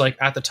because it was like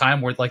at the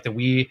time where like the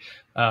Wii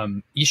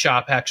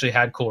eShop actually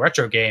had cool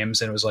retro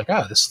games, and it was like,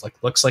 oh, this like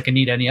looks like a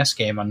neat NES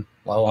game on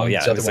along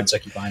these other ones I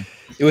keep buying.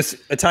 It was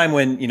a time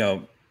when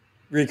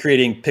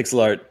recreating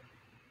pixel art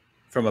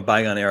from a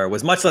bygone era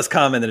was much less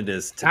common than it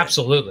is today.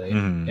 Absolutely,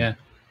 yeah.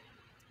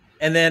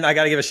 And then I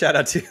got to give a shout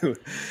out to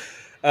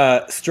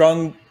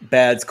Strong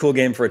Bad's cool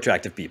game for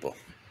attractive people.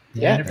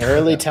 Yeah,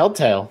 early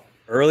Telltale.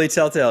 Early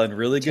Telltale and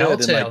really good.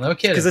 Telltale, no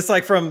kidding. Because it's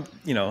like from,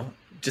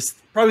 just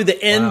probably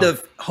the end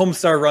of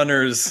Homestar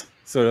Runner's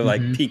sort of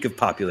like peak of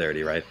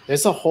popularity, right?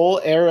 There's a whole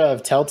era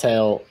of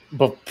Telltale,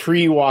 but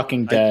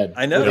pre-Walking Dead.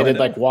 I know. They did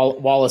like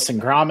Wallace and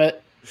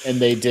Gromit, and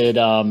they did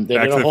a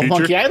whole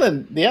Monkey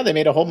Island. Yeah, they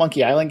made a whole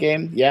Monkey Island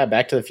game. Yeah,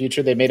 Back to the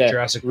Future. They made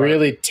a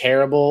really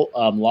terrible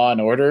Law and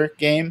Order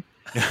game.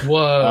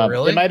 Whoa,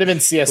 really? It might have been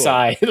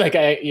CSI,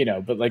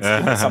 cool. But like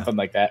something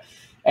like that.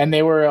 And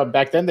they were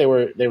back then. They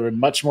were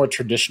much more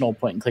traditional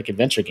point and click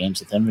adventure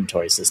games with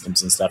inventory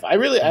systems and stuff. I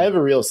have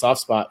a real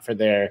soft spot for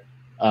their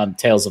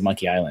Tales of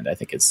Monkey Island. I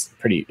think is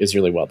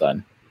really well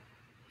done.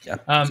 Yeah,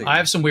 I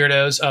have some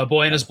weirdos.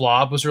 Boy and His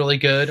Blob was really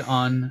good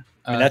on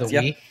the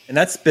Wii, and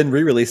that's been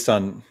re-released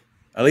on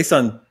at least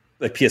on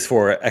like PS4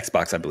 or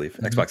Xbox, I believe,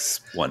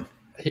 Xbox One.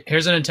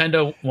 Here's a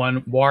Nintendo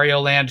one: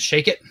 Wario Land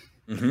Shake It.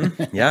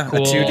 Mm-hmm. Yeah,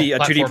 cool a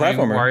 2D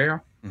platformer.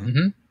 Wario.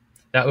 Mm-hmm.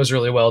 That was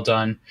really well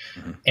done,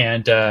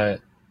 and.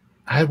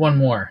 I had one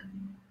more.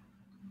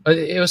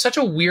 It was such a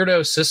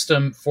weirdo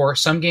system for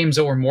some games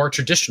that were more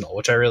traditional,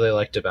 which I really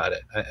liked about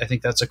it. I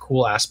think that's a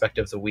cool aspect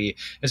of the Wii,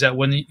 is that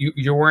when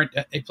you weren't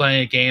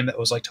playing a game that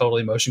was like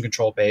totally motion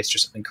control based or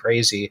something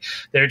crazy,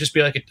 there'd just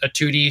be like a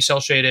 2D cell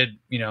shaded,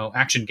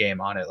 action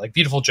game on it. Like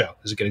Beautiful Joe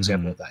is a good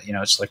example of that.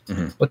 It's like,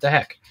 what the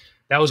heck?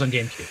 That was on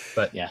GameCube,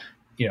 but yeah.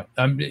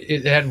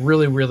 It had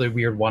really, really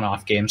weird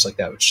one-off games like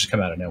that, which just come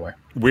out of nowhere.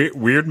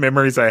 Weird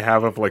memories I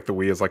have of like the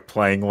Wii is like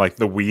playing like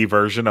the Wii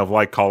version of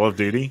like Call of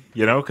Duty,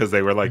 because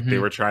they were like they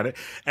were trying to,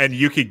 and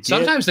you could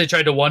sometimes they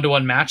tried to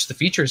one-to-one match the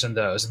features in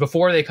those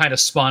before they kind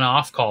of spun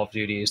off Call of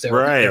Duties. They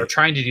were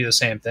trying to do the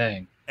same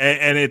thing.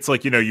 And it's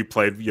like, you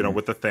played,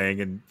 with the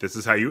thing, and this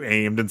is how you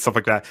aimed and stuff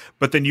like that.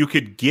 But then you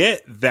could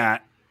get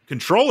that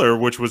controller,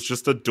 which was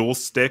just a dual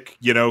stick,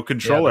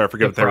 controller. I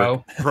forget what they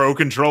were. Pro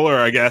controller,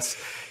 I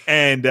guess.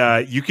 And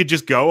you could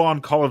just go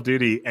on Call of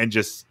Duty and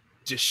just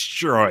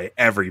destroy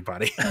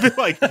everybody.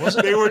 Like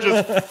they were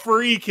just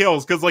free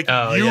kills because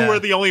you were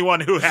the only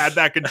one who had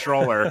that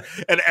controller,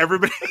 and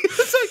everybody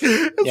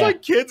it's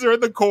like kids are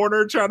in the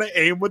corner trying to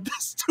aim with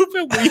this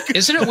stupid Wii.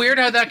 Isn't it weird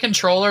how that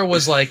controller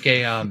was like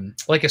a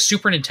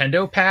Super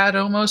Nintendo pad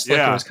almost? Like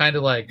it was kind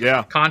of like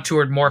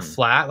contoured more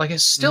flat. Like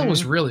it still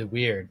was really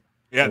weird.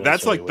 Yeah,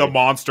 that's really like weird. The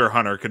Monster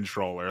Hunter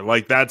controller.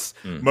 Like that's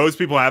most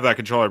people have that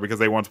controller because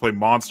they want to play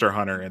Monster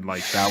Hunter, and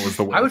like that was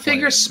the way. I would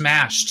figure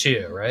Smash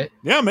too, right?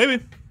 Yeah,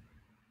 maybe.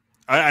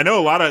 I know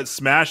a lot of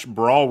Smash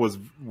Brawl was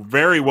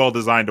very well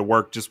designed to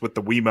work just with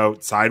the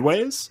Wiimote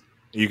sideways.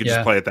 You could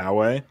just play it that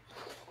way.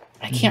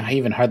 I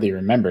even hardly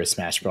remember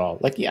Smash Brawl.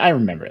 I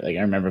remember it.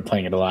 I remember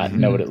playing it a lot and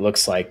know what it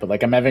looks like.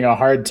 But I'm having a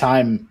hard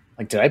time.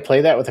 Did I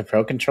play that with a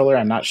Pro controller?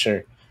 I'm not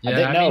sure.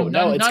 Yeah,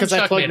 no, it's because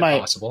I plugged my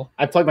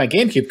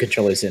GameCube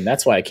controllers in.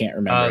 That's why I can't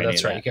remember. Oh,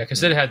 that's right. Yeah,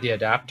 because it had the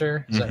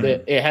adapter.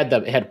 It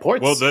had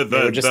ports. Well, they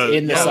were just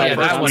in the side.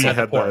 That one had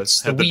the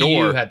ports. The Wii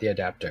U had the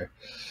adapter.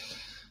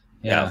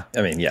 Yeah,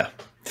 I mean, yeah.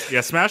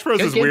 Yeah, Smash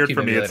Bros is weird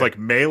for me. It's like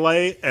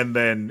Melee, and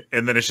then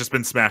it's just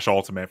been Smash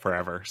Ultimate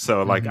forever.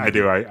 So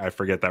I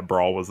forget that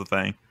Brawl was the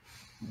thing.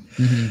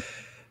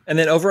 And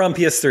then over on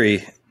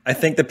PS3, I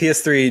think the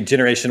PS3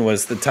 generation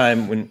was the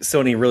time when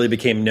Sony really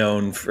became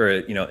known for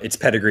its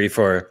pedigree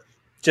for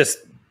just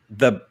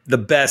the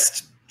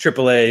best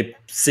AAA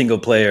single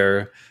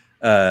player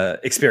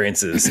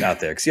experiences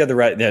out there. Because you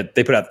had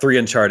they put out 3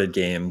 Uncharted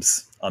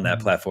games on that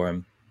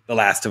platform. The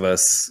Last of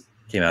Us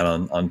came out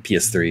on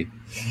PS3.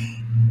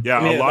 Yeah,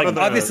 a lot of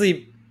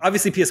obviously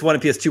PS1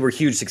 and PS2 were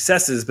huge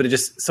successes, but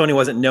Sony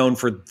wasn't known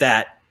for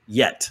that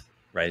yet,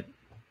 right?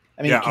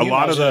 I mean,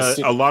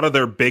 a lot of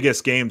their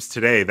biggest games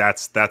today.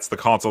 That's the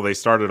console they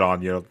started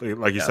on.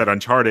 Like you said,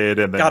 Uncharted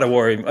and then God of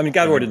War. I mean,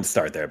 God of War didn't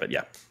start there, but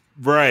yeah.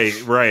 Right.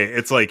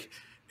 It's like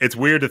it's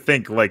weird to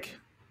think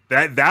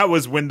that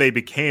was when they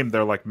became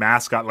their like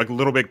mascot, like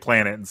Little Big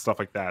Planet and stuff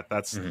like that.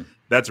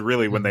 that's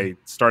really when they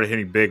started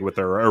hitting big with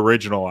their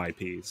original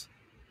IPs.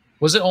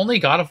 Was it only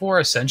God of War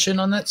Ascension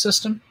on that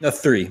system? No,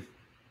 3.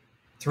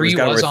 3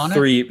 was on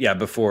 3, yeah,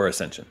 before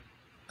Ascension.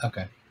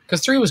 Okay,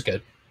 because 3 was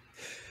good.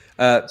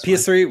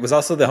 PS3 was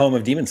also the home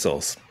of Demon's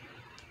Souls.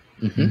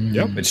 Mm-hmm.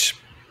 Yep. Which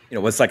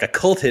was like a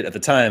cult hit at the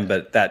time,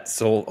 but that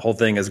whole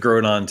thing has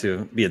grown on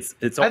to be its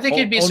I think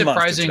it'd be own monster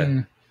surprising,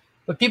 today.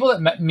 but people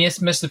that miss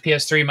the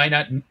PS3 might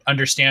not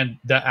understand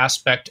the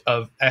aspect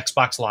of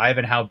Xbox Live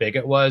and how big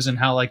it was, and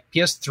how like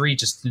PS3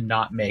 just did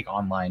not make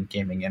online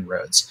gaming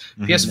inroads.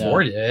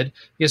 PS4 did.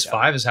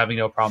 PS5 is having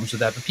no problems with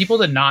that, but people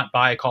did not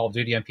buy Call of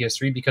Duty on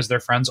PS3 because their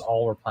friends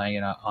all were playing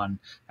it on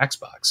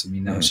Xbox. I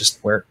mean, that was just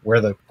where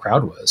the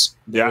crowd was.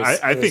 Yeah,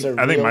 I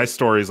think my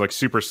story is like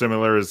super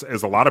similar as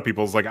a lot of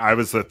people's. Like I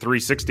was the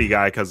 360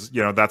 guy because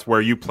that's where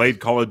you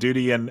played Call of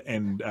Duty and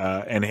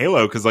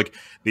Halo, because like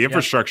the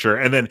infrastructure,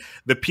 and then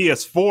the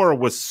PS4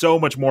 was so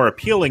much more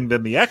appealing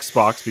than the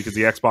Xbox because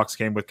the Xbox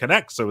came with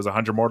Kinect, so it was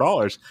 $100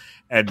 more,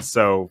 and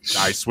so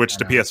I switched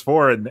to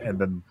PS4, and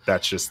then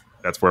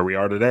that's where we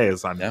are today.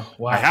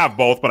 I have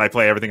both, but I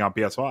play everything on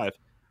PS5.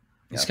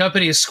 This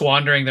company is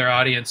squandering their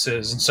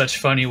audiences in such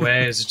funny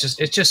ways.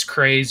 It's just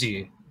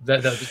crazy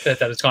that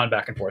it's gone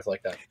back and forth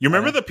like that. You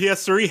remember the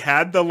PS3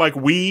 had the like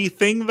Wii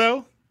thing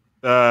though?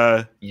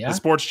 The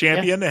Sports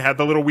Champion. It had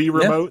the little Wii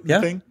remote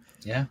thing.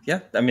 Yeah.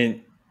 I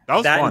mean,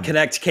 that and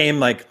Kinect came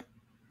like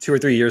 2 or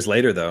 3 years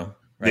later, though.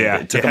 Right? Yeah,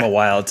 it took them a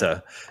while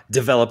to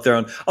develop their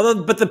own.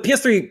 But the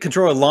PS3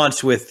 controller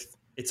launched with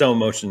its own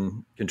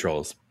motion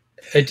controls.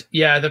 The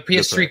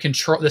PS3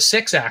 control, the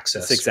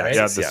 6-axis. Right?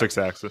 Yeah, the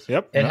 6-axis.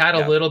 Yep. It had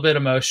a little bit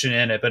of motion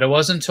in it, but it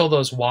wasn't until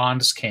those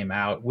wands came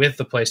out with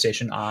the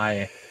PlayStation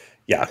Eye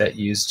that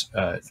used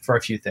for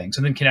a few things.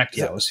 And then Kinect,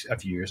 that was a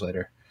few years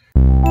later.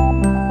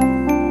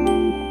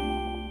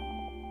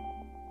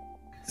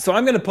 So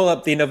I'm going to pull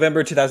up the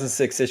November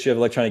 2006 issue of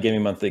Electronic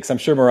Gaming Monthly, because I'm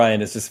sure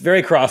Marian is just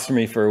very cross for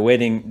me for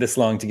waiting this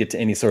long to get to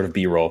any sort of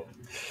B-roll.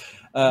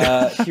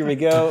 Here we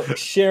go.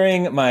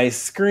 Sharing my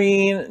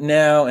screen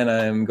now, and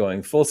I'm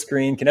going full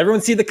screen. Can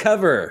everyone see the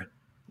cover?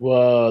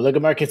 Whoa, look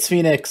at Marcus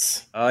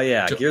Phoenix. Oh,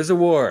 yeah. Gears of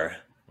War.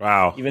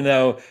 Wow. Even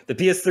though the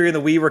PS3 and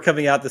the Wii were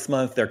coming out this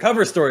month, their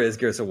cover story is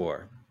Gears of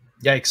War.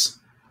 Yikes.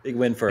 Big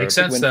win for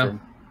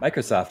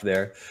Microsoft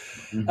there.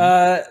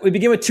 We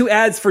begin with 2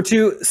 ads for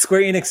 2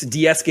 Square Enix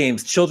DS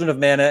games, Children of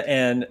Mana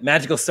and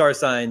Magical Star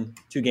Sign,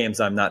 2 games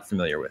I'm not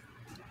familiar with.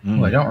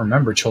 Oh, I don't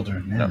remember Children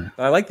of Mana. No,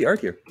 but I like the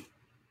art here.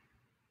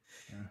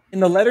 In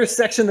the letters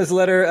section, there's a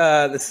letter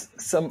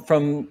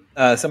from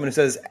someone who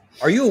says,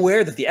 "Are you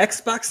aware that the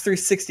Xbox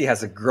 360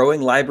 has a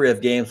growing library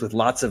of games with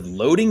lots of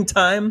loading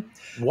time?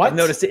 What? I've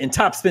noticed it in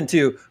Top Spin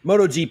 2,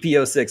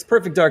 MotoGP 06,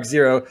 Perfect Dark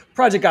 0,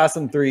 Project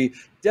Gotham 3,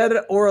 Dead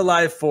or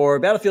Alive 4,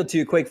 Battlefield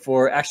 2, Quake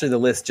 4. Actually, the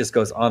list just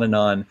goes on and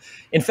on.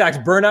 In fact,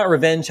 Burnout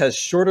Revenge has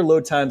shorter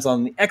load times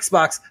on the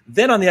Xbox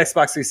than on the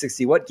Xbox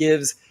 360. What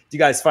gives? Do you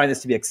guys find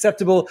this to be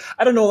acceptable?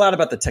 I don't know a lot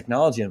about the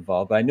technology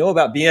involved, but I know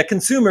about being a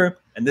consumer,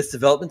 and this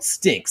development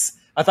stinks.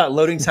 I thought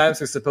loading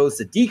times were supposed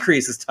to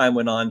decrease as time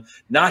went on,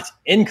 not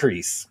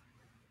increase."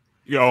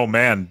 Oh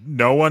man,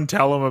 no one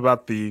tell them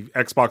about the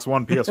Xbox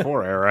One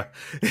PS4 era.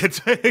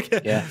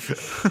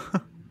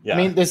 Yeah. I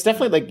mean, there's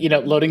definitely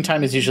loading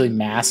time is usually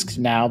masked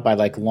now by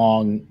like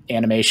long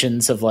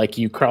animations of like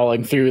you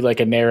crawling through like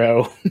a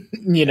narrow,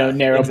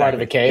 part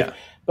of a cave. Yeah.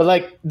 But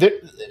like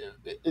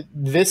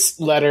this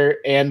letter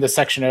and the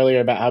section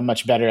earlier about how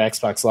much better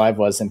Xbox Live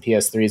was than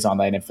PS3's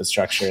online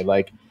infrastructure,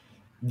 like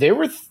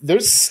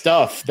there's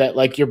stuff that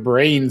like your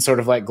brain sort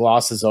of like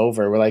glosses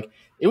over. Where like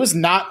it was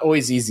not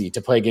always easy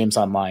to play games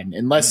online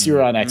unless you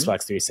were on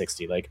Xbox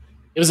 360. Like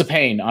it was a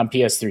pain on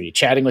PS3,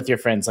 chatting with your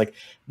friends, like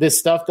this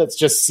stuff that's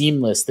just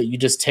seamless that you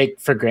just take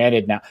for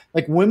granted now.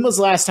 Like when was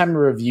the last time a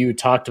review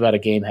talked about a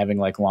game having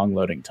like long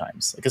loading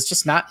times? Like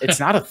it's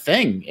not a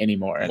thing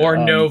anymore. Or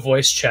no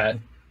voice chat.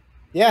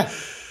 Yeah.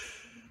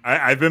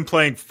 I've been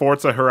playing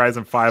Forza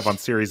Horizon 5 on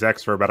Series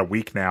X for about a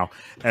week now,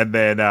 and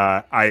then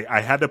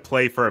I had to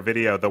play for a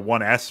video the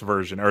 1S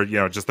version, or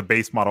just the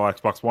base model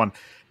Xbox One,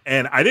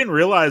 and I didn't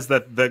realize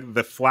that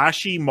the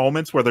flashy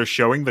moments where they're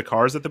showing the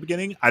cars at the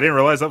beginning, I didn't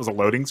realize that was a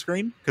loading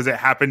screen because it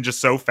happened just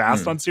so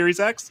fast on Series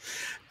X,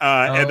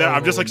 and then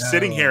I'm just like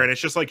sitting here and it's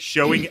just like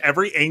showing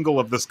every angle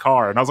of this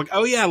car, and I was like,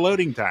 oh yeah,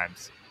 loading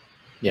times.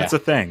 Yeah, that's a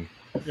thing.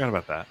 I forgot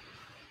about that.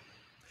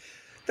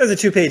 There's a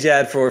 2-page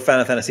ad for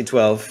Final Fantasy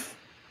 12.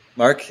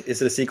 Mark,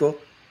 is it a sequel?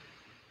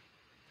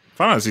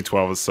 Final Fantasy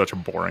 12 is such a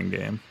boring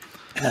game.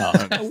 No.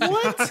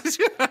 What?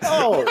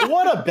 Oh,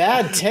 what a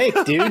bad take,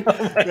 dude.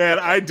 Man,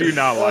 I do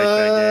not like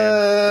that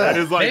game. That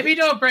is like maybe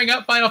don't bring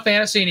up Final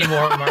Fantasy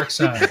anymore, Mark's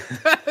son.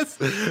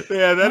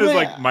 That is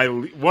like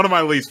one of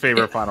my least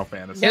favorite Final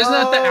Fantasies. Isn't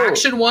that the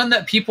action one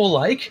that people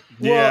like?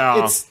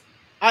 Well,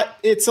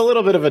 it's a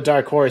little bit of a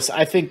dark horse.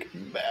 I think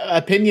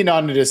opinion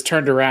on it has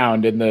turned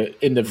around in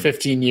the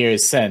 15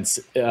 years since.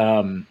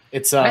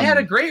 I had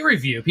a great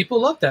review.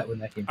 People loved that when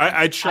that came out.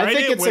 I tried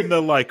it when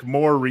the like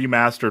more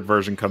remastered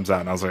version comes out,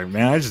 and I was like,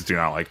 man, I just do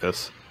not like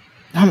this.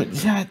 I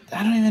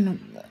don't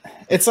even.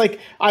 It's like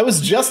I was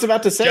just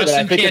about to say Justin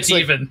that. I think can't it's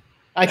like, even.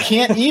 I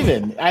can't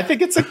even. I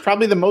think it's like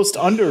probably the most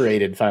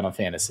underrated Final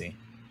Fantasy.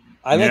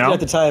 I liked it at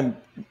the time,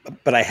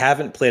 but I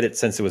haven't played it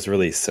since it was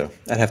released, so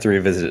I'd have to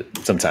revisit it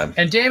sometime.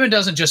 And Damon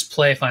doesn't just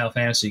play Final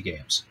Fantasy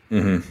games.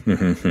 There's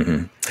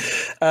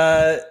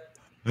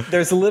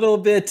a little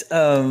bit.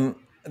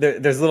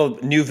 There's little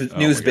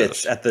news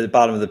bits at the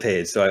bottom of the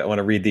page, so I want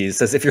to read these. It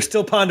says, if you're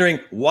still pondering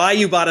why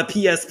you bought a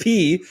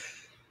PSP,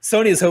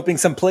 Sony is hoping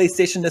some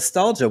PlayStation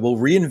nostalgia will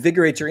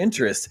reinvigorate your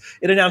interest.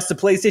 It announced a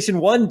PlayStation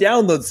 1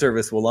 download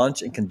service will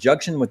launch in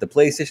conjunction with the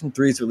PlayStation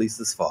 3's release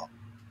this fall.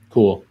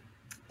 Cool.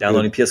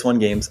 Downloading PS1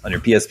 games on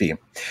your PSP.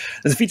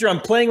 There's a feature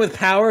on Playing with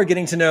Power,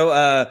 getting to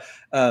know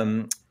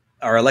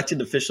our elected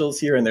officials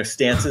here and their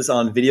stances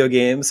on video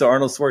games. So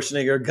Arnold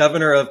Schwarzenegger,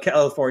 governor of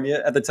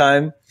California at the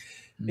time,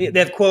 they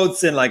have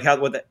quotes and like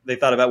what they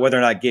thought about whether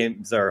or not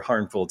games are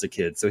harmful to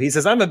kids. So he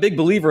says, I'm a big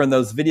believer in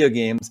those video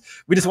games.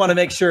 We just want to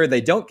make sure they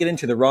don't get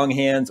into the wrong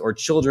hands or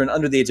children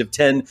under the age of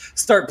 10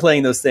 start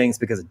playing those things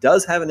because it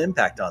does have an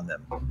impact on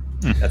them.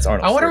 That's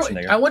Arnold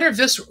Schwarzenegger. I wonder if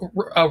this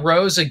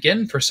arose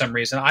again for some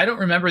reason. I don't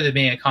remember there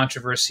being a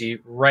controversy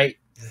right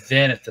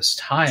then at this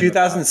time.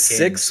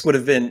 2006 would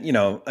have been,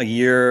 a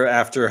year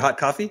after Hot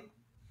Coffee.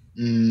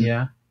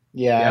 Yeah,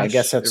 I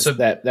guess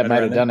that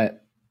might have done it.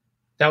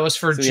 That was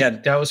for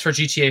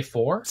GTA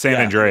 4? San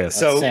Andreas.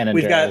 So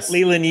we've got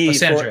Leland Yee.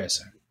 San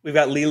Andreas. We've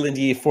got Leland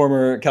Yee,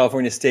 former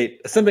California State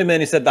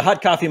Assemblyman, who said the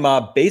Hot Coffee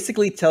mob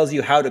basically tells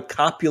you how to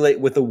copulate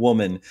with a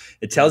woman.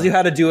 It tells you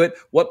how to do it,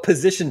 what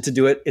position to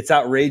do it. It's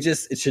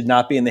outrageous. It should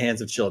not be in the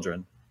hands of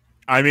children.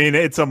 I mean,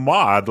 it's a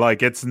mod.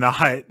 Like, it's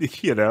not,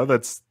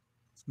 that's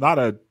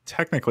not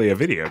technically a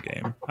video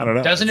game. I don't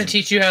know. Doesn't it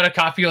teach you how to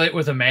copulate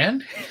with a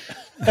man?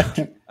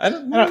 I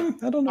don't know.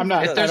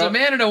 If there's a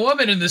man and a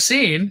woman in the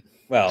scene.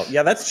 Well,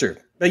 yeah, that's true.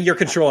 But you're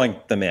controlling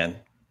the man.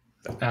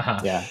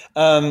 Yeah.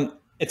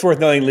 It's worth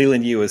noting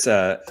Leland Yee was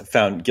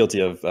found guilty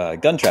of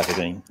gun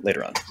trafficking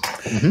later on.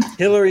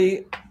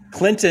 Hillary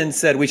Clinton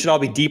said we should all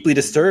be deeply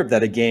disturbed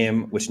that a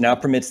game which now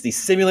permits the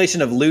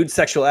simulation of lewd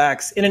sexual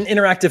acts in an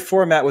interactive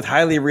format with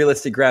highly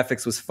realistic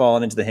graphics was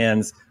fallen into the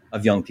hands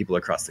of young people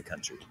across the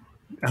country.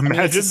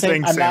 Imagine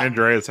saying San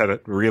Andreas had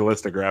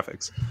realistic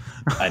graphics.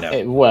 I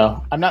know.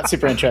 Well, I'm not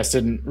super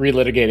interested in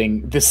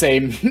relitigating the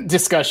same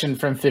discussion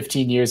from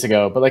 15 years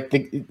ago, but like the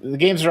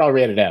games are all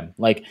rated M.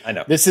 Like, I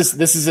know. This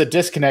is a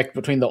disconnect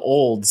between the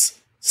olds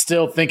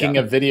still thinking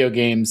of video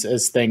games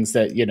as things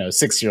that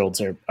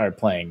 6-year-olds are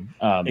playing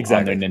on their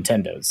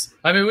Nintendos.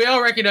 I mean, we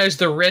all recognize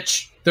the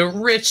rich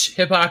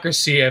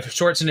hypocrisy of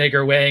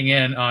Schwarzenegger weighing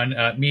in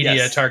on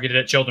media targeted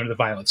at children with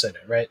violence in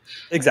it, right?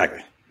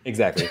 Exactly.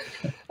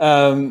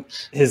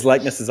 His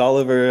likeness is all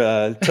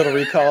over Total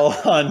Recall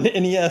on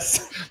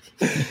NES.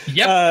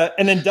 Yep.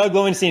 And then Doug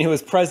Lowenstein, who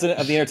was president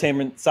of the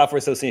Entertainment Software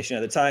Association at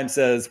the time,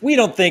 says, we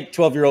don't think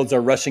 12-year-olds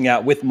are rushing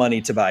out with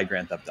money to buy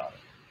Grand Theft Auto.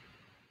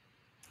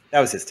 That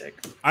was his take.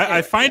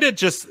 I find it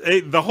just,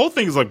 the whole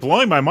thing is like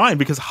blowing my mind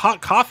because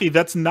Hot Coffee,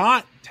 that's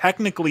not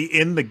technically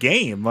in the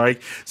game.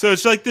 Like, so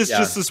it's like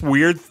just this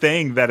weird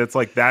thing that it's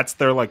like, that's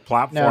their like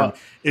platform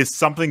is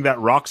something that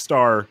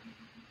Rockstar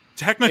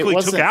technically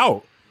took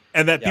out.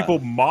 And that people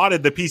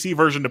modded the PC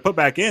version to put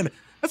back in.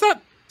 That's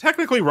not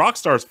technically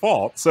Rockstar's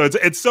fault. So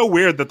it's so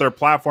weird that their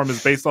platform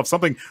is based off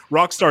something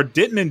Rockstar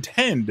didn't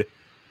intend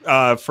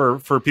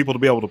for people to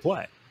be able to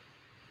play.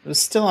 It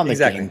was still on the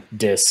game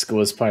disc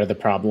was part of the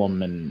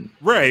problem, and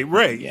right.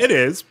 Yeah. It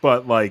is,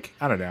 but like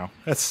I don't know.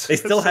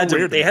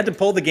 They had to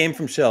pull the game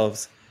from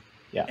shelves,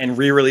 and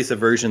re-release a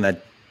version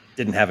that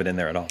didn't have it in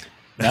there at all.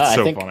 That's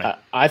funny.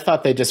 I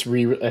thought they just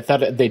I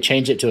thought they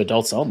changed it to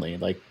adults only,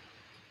 like.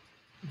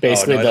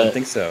 Basically, I don't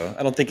think so.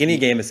 I don't think any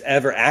game has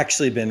ever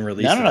actually been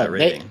released with that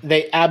rating.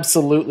 They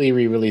absolutely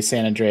re-released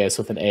San Andreas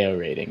with an AO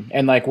rating,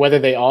 and like whether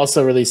they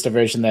also released a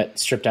version that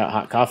stripped out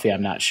Hot Coffee,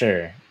 I'm not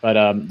sure. But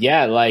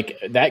like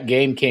that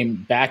game came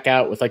back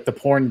out with like the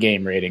porn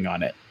game rating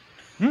on it.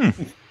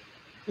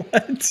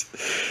 What?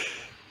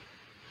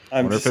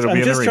 I'm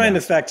just trying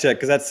to fact check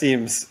because that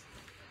seems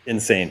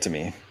insane to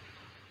me.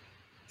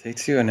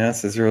 Take-Two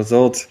announced as a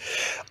result,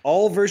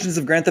 all versions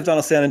of Grand Theft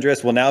Auto San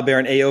Andreas will now bear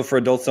an AO for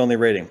adults only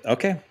rating.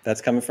 Okay,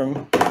 that's coming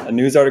from a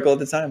news article at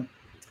the time.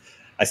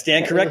 I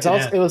stand corrected.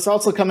 It was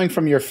also coming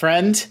from your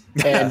friend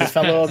and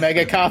fellow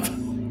Omega Cop.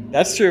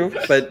 That's true,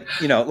 but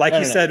like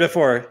you said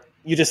before,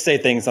 you just say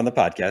things on the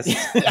podcast.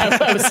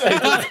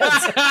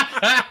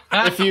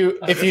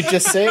 If you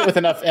just say it with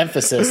enough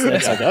emphasis, then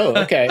it's like, oh,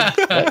 okay,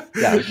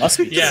 it must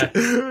be. Yeah.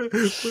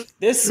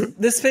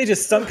 This page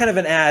is some kind of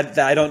an ad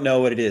that I don't know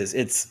what it is.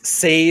 It's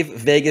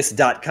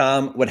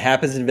savevegas.com. What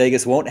happens in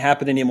Vegas won't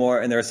happen anymore,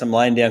 and there are some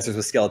line dancers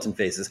with skeleton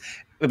faces.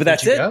 But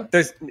that's it.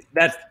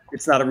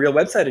 It's not a real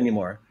website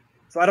anymore.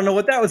 So I don't know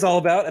what that was all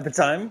about at the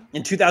time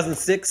in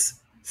 2006.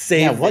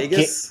 Save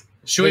Vegas.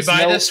 Should we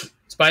buy this?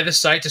 Buy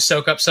this site to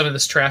soak up some of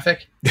this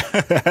traffic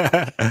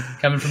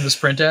coming from this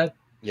print ad?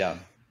 Yeah.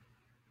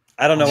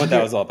 I don't know what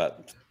that was all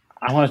about.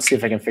 I want to see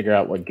if I can figure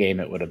out what game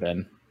it would have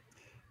been.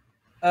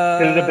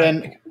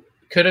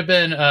 Could have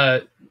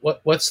been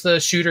what's the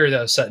shooter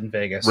that was set in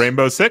Vegas?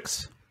 Rainbow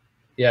Six?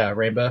 Yeah,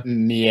 Rainbow.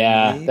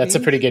 Yeah, Maybe? that's a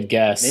pretty good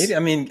guess. Maybe. I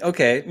mean,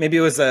 okay. Maybe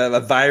it was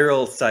a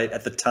viral site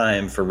at the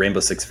time for Rainbow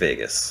Six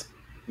Vegas.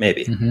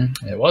 Maybe.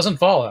 It wasn't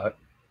Fallout.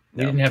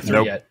 We didn't have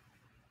 3 yet.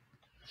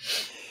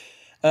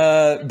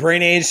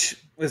 Brain Age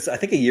was, I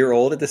think, a year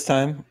old at this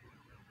time.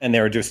 And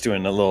they were just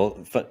doing a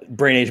little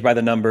Brain Age by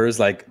the numbers.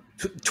 Like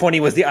 20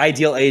 was the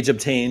ideal age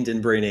obtained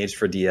in Brain Age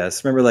for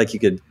DS. Remember, like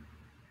you'd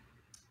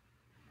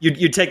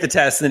take the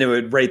test and then it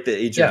would rate the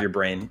age of your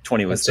brain.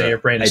 20 was the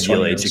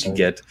ideal age you could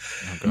get.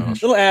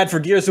 Little ad for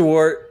Gears of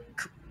War.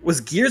 Was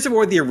Gears of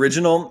War the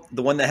original?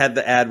 The one that had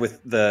the ad with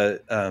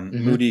the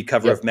moody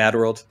cover of Mad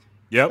World?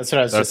 Yep. That's what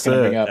I was just going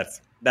to bring up.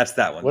 That's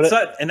that one.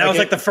 And that was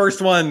like the first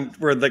one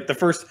where like the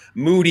first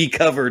moody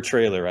cover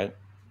trailer, right?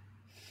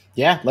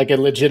 Yeah, like a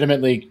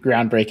legitimately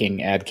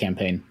groundbreaking ad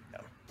campaign.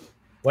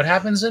 What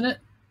happens in it?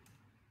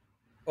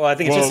 Well, I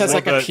think it just has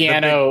like a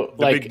piano,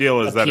 the big deal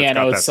is that it's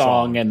got that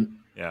song and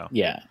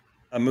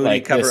a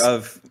moody cover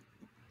of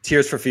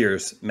Tears for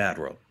Fears, Mad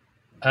World.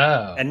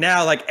 Oh, and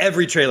now like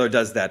every trailer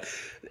does that.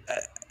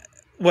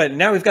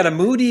 Now we've got a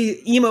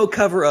moody emo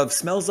cover of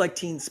Smells Like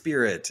Teen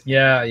Spirit.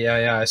 Yeah.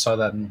 I saw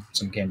that in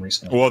some game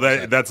recently. Well,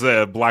 that's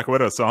a Black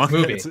Widow song.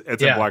 Movie. It's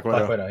a Black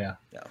Widow. Yeah.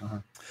 Uh-huh.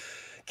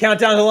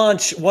 Countdown to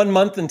launch, 1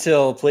 month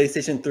until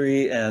PlayStation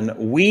 3 and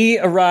Wii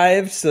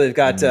arrived. So they've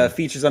got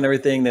features on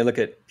everything. They look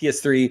at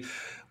PS3.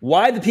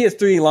 Why the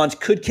PS3 launch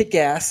could kick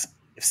ass.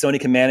 If Sony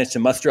can manage to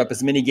muster up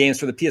as many games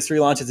for the PS3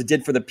 launch as it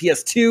did for the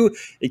PS2,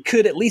 it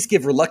could at least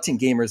give reluctant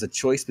gamers a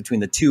choice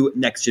between the two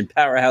next-gen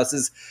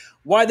powerhouses.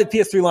 Why the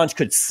PS3 launch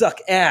could suck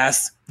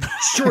ass.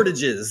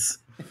 Shortages.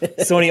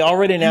 Sony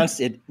already announced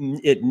it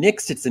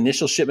nixed its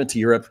initial shipment to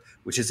Europe,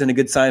 which isn't a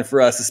good sign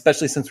for us,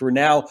 especially since we're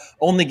now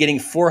only getting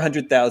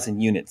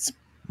 400,000 units.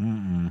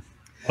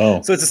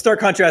 Oh, so it's a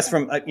stark contrast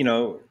from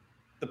the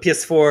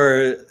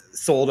PS4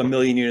 sold 1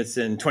 million units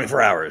in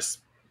 24 hours,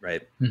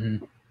 right?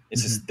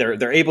 It's just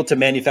they're able to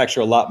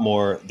manufacture a lot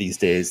more these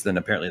days than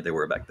apparently they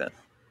were back then.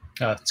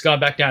 It's gone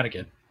back down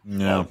again.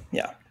 Yeah.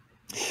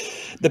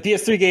 The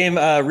PS3 game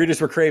readers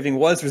were craving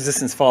was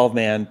Resistance Fall of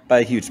Man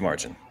by a huge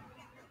margin.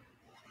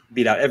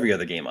 Beat out every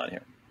other game on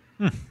here.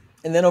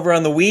 And then over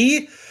on the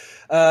Wii,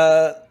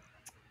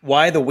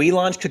 why the Wii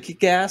launch could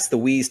kick ass. The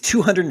Wii's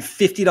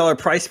 $250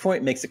 price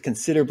point makes it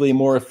considerably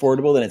more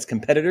affordable than its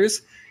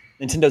competitors.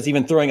 Nintendo's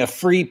even throwing a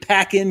free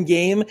pack-in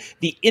game,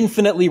 the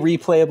infinitely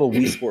replayable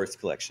Wii Sports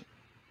Collection.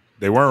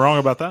 They weren't wrong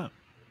about that.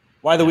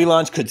 Why the Wii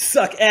launch could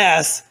suck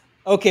ass.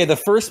 Okay, the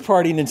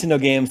first-party Nintendo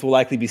games will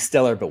likely be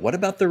stellar, but what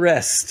about the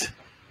rest?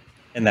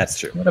 And that's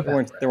true. They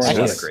weren't a lot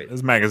of great.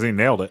 This magazine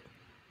nailed it.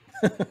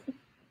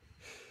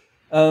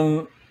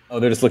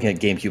 They're just looking at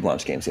GameCube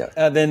launch games.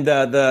 Yeah. Then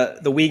the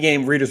Wii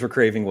game readers were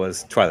craving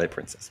was Twilight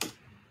Princess.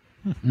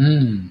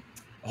 A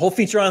whole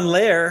feature on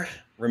Lair.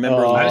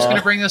 Remember, I was going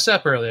to bring this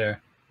up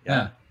earlier.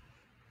 Yeah.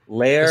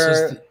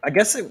 Lair. I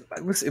guess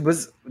it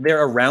was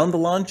there around the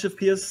launch of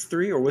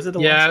PS3, or was it?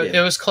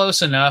 It was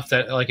close enough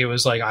that it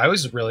was I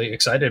was really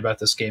excited about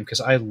this game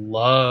because I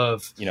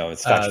love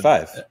it's Factor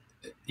 5.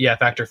 Yeah,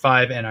 Factor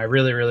 5, and I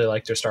really, really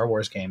liked their Star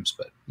Wars games,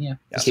 but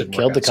it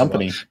killed the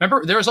company. So well.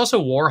 Remember, there was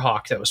also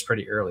Warhawk that was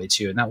pretty early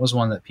too, and that was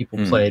one that people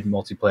played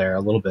multiplayer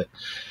a little bit.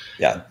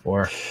 Yeah,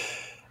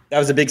 that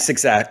was a big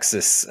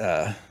 6-axis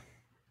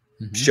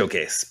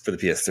showcase for the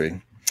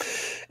PS3.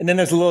 And then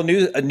there's a little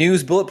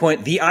news bullet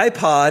point. The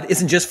iPod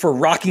isn't just for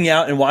rocking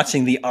out and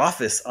watching The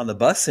Office on the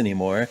bus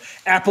anymore.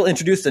 Apple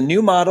introduced a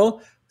new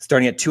model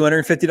starting at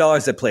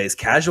 $250 that plays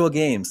casual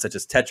games such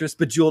as Tetris,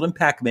 Bejeweled, and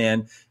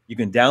Pac-Man. You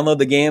can download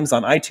the games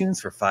on iTunes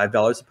for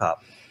 $5 a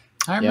pop.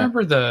 I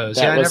remember those.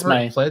 I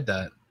never played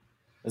that.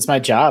 That's my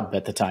job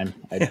at the time.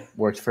 I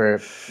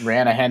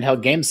ran a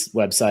handheld games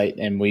website,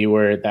 and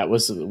that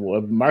was a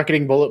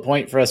marketing bullet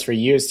point for us for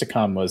years to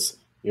come.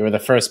 We were the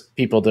first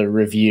people to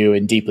review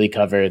and deeply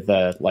cover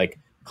the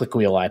click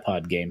wheel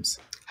iPod games.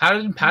 How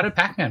did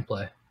Pac-Man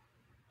play?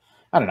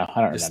 I don't know.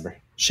 I don't remember.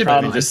 Should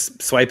be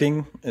just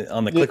swiping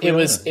on the click wheel.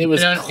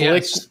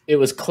 It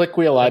was click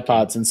wheel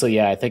iPods, and so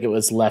I think it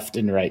was left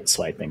and right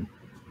swiping.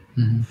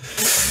 An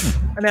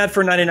ad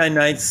for 99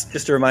 Nights.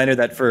 Just a reminder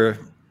that for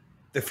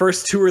the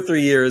first 2 or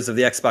 3 years of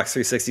the Xbox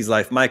 360's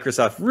life,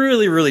 Microsoft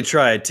really, really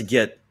tried to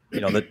get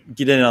in on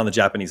the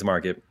Japanese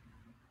market.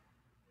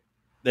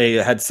 They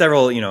had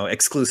several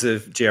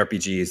exclusive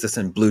JRPGs. This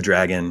and Blue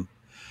Dragon,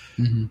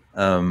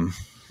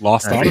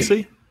 Lost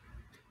Odyssey.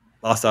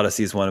 Lost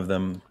Odyssey is one of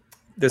them.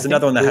 There's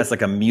another one that has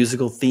a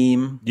musical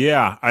theme.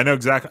 Yeah, I know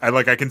exactly.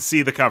 I can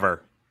see the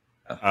cover.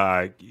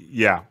 I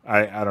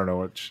don't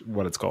know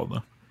what it's called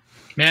though.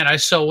 Man, I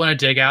still want to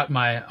dig out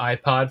my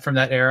iPod from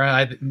that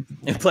era.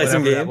 And play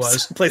some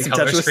games. Play some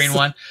color Tetris. Screen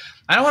one.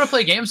 I don't want to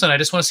play games on. I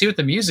just want to see what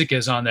the music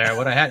is on there.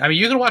 What I had. I mean,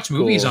 you can watch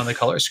movies on the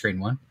color screen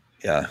one.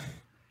 Yeah.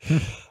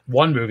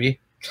 One movie.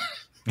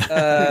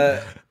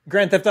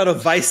 Grand Theft Auto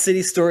Vice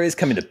City Stories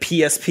coming to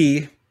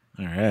PSP.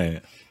 All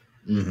right.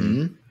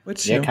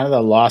 Which kind of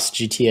the lost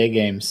GTA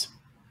games.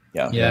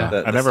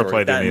 Yeah. I never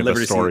played any of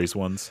the Stories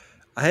ones.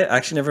 I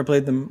actually never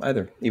played them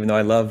either, even though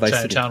I love Vice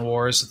City. Chinatown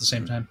Wars at the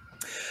same time.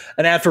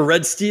 An ad for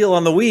Red Steel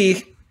on the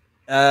Wii.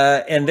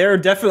 And they're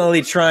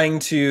definitely trying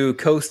to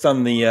coast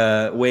on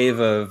the wave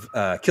of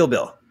Kill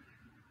Bill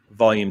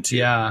Volume 2.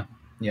 Yeah.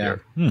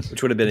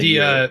 Which would have been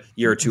a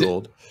year or two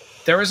old.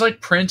 There was like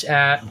print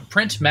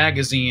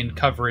magazine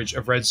coverage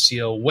of Red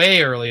Seal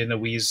way early in the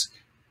Wii's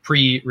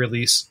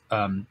pre-release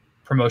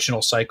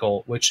promotional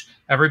cycle, which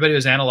everybody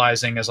was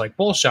analyzing as like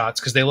bull shots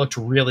because they looked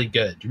really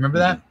good. Do you remember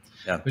that?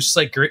 Yeah. It was just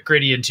like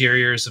gritty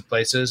interiors of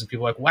places, and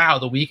people were like, wow,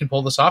 the Wii can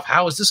pull this off.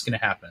 How is this going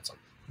to happen? It's like,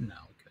 no.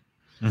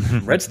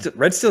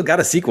 Red Steel got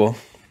a sequel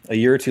a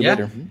year or two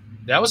later.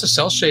 That was a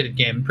cel-shaded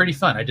game. Pretty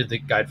fun. I did the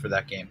guide for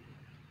that game.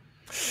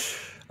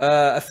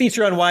 A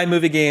feature on why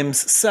movie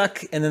games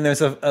suck, and then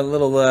there's a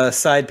little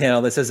side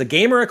panel that says a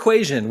gamer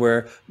equation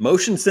where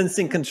motion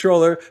sensing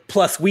controller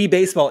plus Wii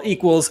baseball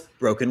equals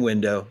broken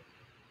window.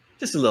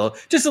 Just a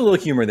little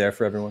humor there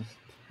for everyone.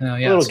 Oh,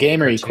 yeah, a little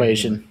gamer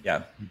equation.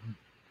 Yeah.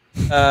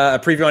 A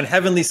preview on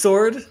Heavenly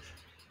Sword,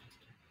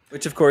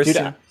 which of course,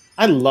 dude,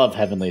 I love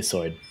Heavenly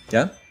Sword.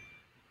 Yeah.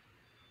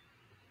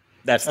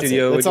 That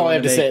studio. That's all I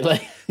have to say.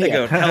 Like, they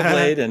go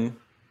Hellblade, and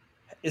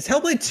is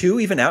Hellblade 2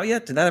 even out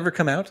yet? Did that ever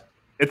come out?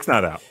 It's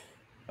not out.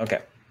 Okay.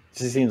 It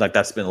seems like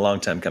that's been a long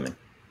time coming.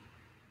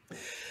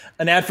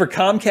 An ad for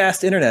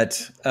Comcast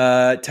Internet.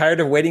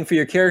 Tired of waiting for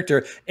your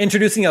character?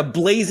 Introducing a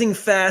blazing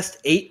fast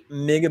 8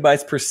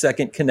 megabytes per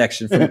second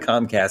connection from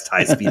Comcast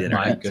high-speed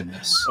internet. My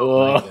goodness.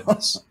 My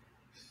goodness.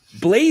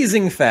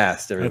 Blazing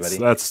fast, everybody.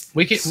 That's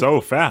so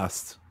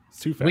fast. It's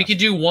too fast. We could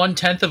do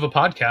 1/10 of a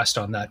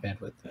podcast on that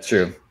bandwidth. That's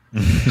true.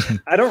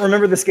 I don't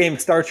remember this game,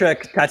 Star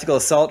Trek Tactical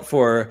Assault,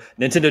 for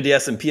Nintendo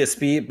DS and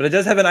PSP, but it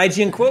does have an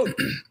IGN quote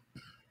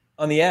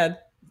on the ad.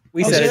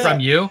 We said it from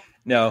you?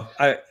 No,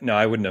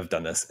 I wouldn't have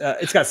done this.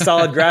 It's got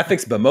solid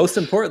graphics, but most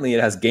importantly, it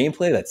has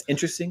gameplay that's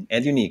interesting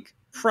and unique.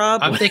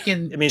 Probably. I'm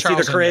thinking. I mean,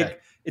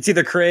 it's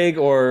either Craig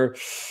or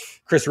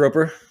Chris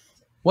Roper.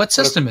 What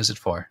system is it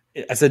for?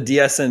 I said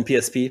DS and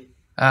PSP.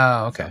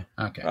 Oh, okay.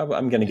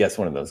 I'm going to guess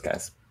one of those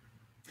guys.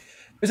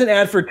 There's an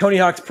ad for Tony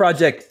Hawk's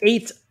Project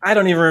 8. I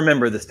don't even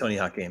remember this Tony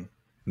Hawk game.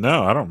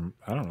 No, I don't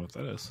know what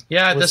that is.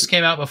 Yeah, this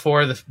came out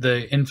before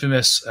the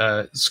infamous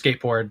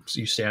skateboard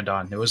you stand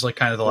on. It was like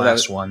kind of the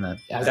last one that.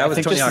 Yeah, I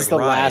think this is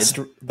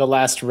the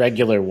last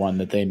regular one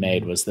that they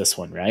made was this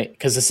one, right?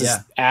 Because this is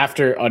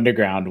after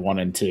Underground 1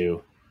 and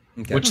 2,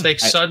 okay. Which they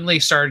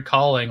suddenly started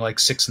calling like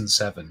 6 and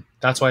 7.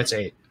 That's why it's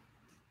 8.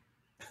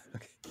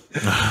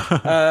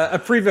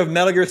 A preview of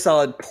Metal Gear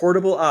Solid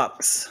Portable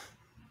Ops,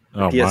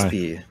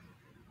 PSP. My.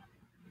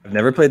 I've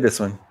never played this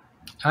one.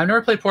 I've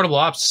never played Portable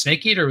Ops.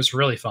 Snake Eater was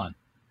really fun.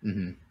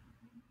 Mm-hmm.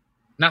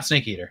 Not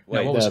Snake Eater.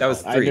 Wait, no, that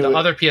was 3. The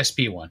other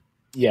PSP one.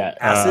 Yeah,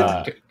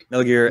 Acid.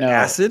 Metal Gear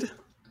Acid.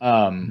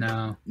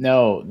 No.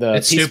 The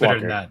it's Peace stupider Walker.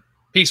 than that.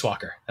 Peace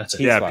Walker. That's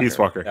it. Peace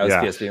Walker. That was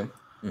PSP.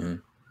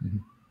 Mm-hmm.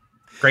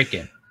 Great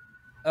game.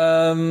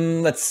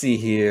 Let's see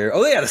here.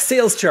 Oh yeah, the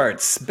sales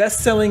charts.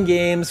 Best-selling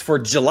games for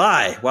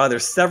July. Wow, they're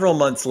several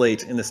months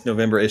late in this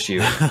November issue.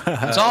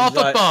 It's all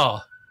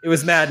football. It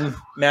was Madden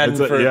for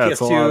PS2,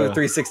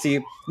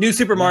 360. New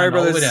Super Mario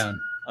Brothers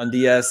on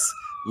DS.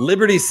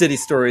 Liberty City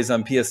Stories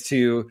on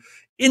PS2.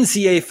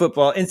 NCAA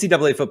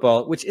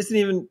football, which isn't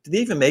even. Do they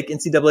even make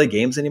NCAA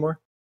games anymore?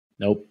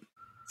 Nope.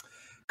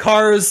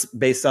 Cars,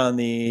 based on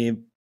the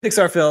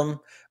Pixar film.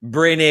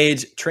 Brain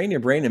Age, train your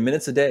brain in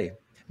minutes a day.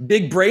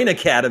 Big Brain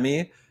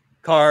Academy,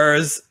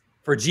 Cars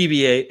for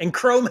GBA, and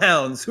Chrome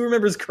Hounds. Who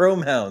remembers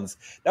Chrome Hounds?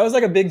 That was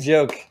like a big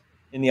joke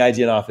in the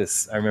IGN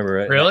office. I remember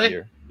it. Really? That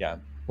year. Yeah.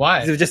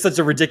 Why? It was just such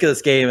a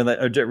ridiculous game and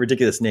a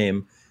ridiculous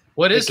name.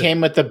 What is it? It came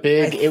with the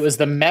big. It was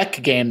the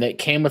mech game that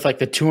came with like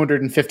the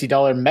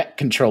 $250 mech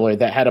controller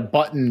that had a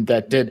button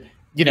that did.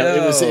 You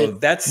know,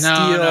 that's Steel.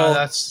 No,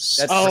 that's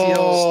Steel.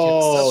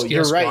 Oh,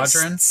 you're right.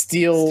 Squadron?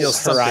 Steel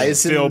Horizon.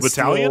 Steel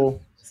Battalion.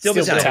 Steel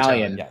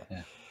Battalion.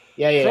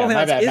 Yeah. Chrome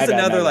Hounds is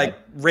another my bad.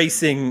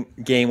 racing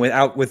game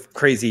with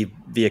crazy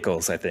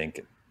vehicles. I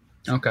think.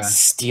 Okay.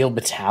 Steel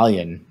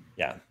Battalion.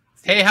 Yeah.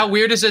 Hey, how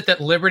weird is it that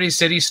Liberty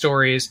City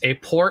Stories, a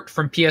port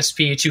from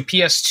PSP to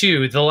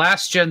PS2, the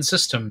last gen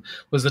system,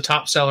 was the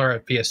top seller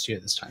at PS2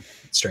 at this time?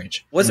 It's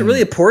strange. Was it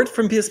really a port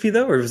from PSP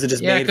though, or was it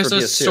just made for PS2? Yeah, because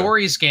those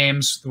Stories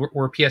games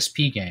were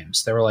PSP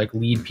games. They were like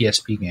lead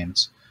PSP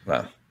games.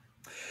 Wow.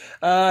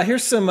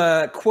 Here's some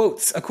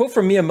quotes. A quote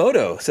from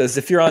Miyamoto says,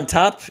 "If you're on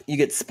top, you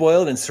get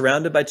spoiled and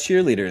surrounded by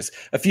cheerleaders."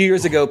 A few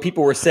years ago,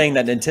 people were saying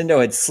that Nintendo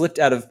had slipped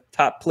out of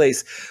top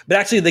place, but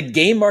actually the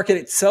game market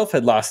itself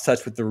had lost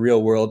touch with the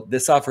real world.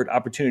 This offered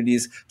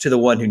opportunities to the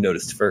one who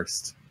noticed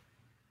first.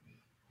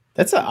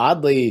 That's an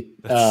oddly,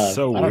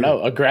 so I don't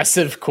know,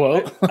 aggressive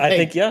quote. I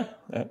think, yeah.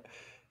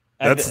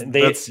 That's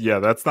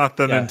not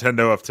the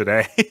Nintendo of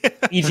today.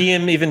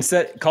 EGM even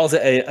calls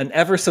it an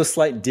ever so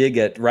slight dig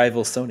at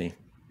rival Sony.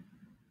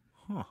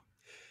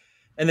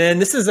 And then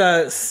this is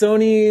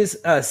Sony's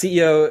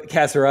CEO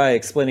Kasurai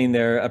explaining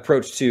their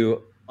approach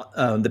to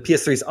the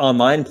PS3's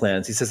online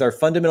plans. He says, our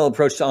fundamental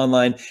approach to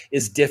online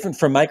is different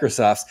from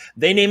Microsoft's.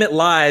 They name it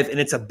Live, and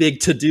it's a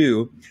big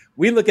to-do.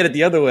 We look at it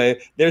the other way.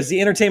 There's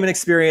the entertainment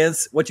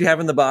experience, what you have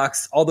in the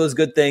box, all those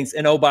good things.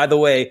 And oh, by the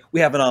way,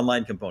 we have an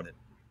online component.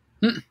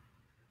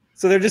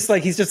 So they're just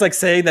like, he's just like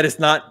saying that it's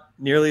not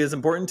nearly as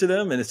important to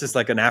them, and it's just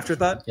like an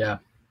afterthought. Yeah.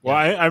 Well,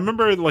 I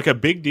remember like a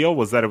big deal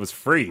was that it was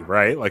free,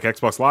 right? Like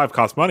Xbox Live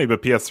cost money,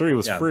 but PS3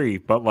 was free.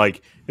 But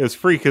like it was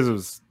free because it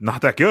was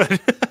not that good.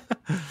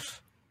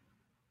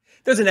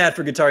 There's an ad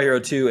for Guitar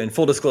Hero 2, and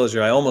full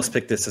disclosure, I almost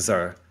picked this as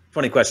our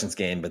 20 questions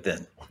game, but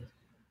then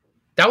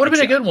that would have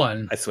been a good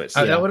one. I switched.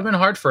 That would have been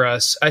hard for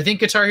us. I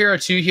think Guitar Hero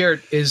 2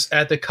 here is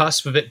at the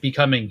cusp of it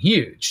becoming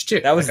huge too.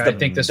 That was I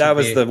think that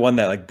was the one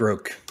that like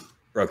broke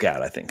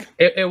out. I think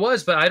it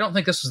was, but I don't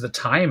think this was the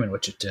time in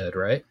which it did.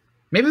 Right?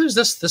 Maybe it was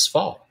this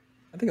fall.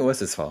 I think it was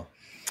this fall.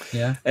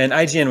 Yeah, and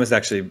IGN was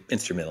actually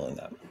instrumental in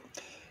that.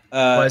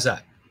 Why is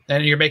that?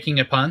 And you're making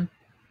a pun?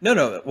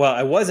 No. Well,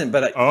 I wasn't,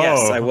 but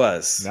yes, I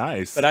was.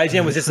 Nice. But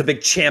IGN was just a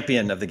big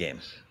champion of the game.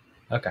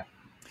 Okay.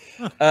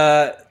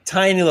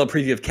 Tiny little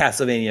preview of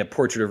Castlevania: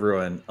 Portrait of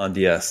Ruin on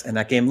DS, and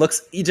that game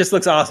looks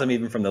awesome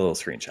even from the little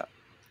screenshot.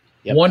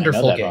 Yep,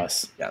 wonderful game.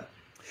 Yeah.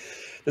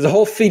 There's a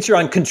whole feature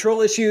on control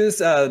issues,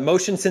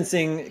 motion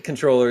sensing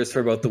controllers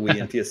for both the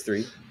Wii and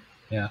PS3.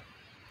 Yeah.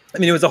 I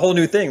mean, it was a whole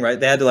new thing, right?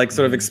 They had to like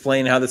sort of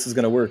explain how this was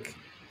going to work.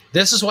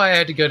 This is why I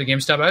had to go to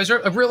GameStop. I was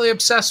really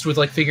obsessed with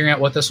like figuring out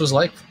what this was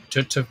like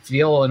to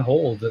feel and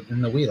hold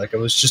in the Wii. Like it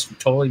was just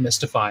totally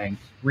mystifying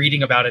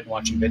reading about it and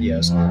watching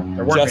videos.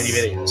 There weren't many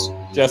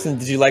videos. Justin,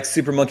 did you like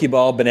Super Monkey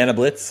Ball Banana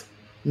Blitz?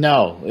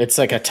 No, it's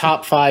like a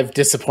top 5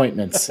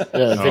 disappointments,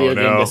 video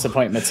game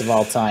disappointments of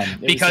all time.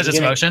 Because it's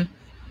motion?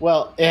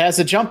 Well, it has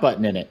a jump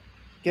button in it.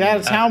 Get out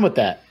of town with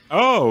that.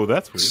 Oh,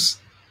 that's weird.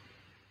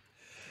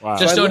 Wow.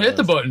 Just don't hit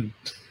the button.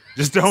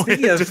 Just don't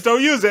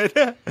use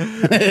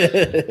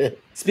it.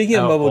 Speaking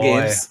of mobile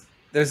games,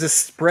 there's a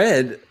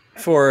spread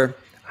for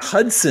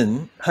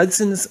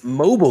Hudson's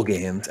mobile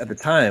games at the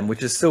time,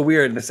 which is so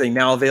weird. They're saying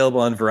now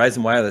available on Verizon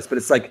Wireless, but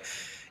it's like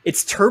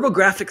it's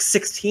TurboGrafx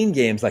 16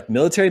 games like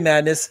Military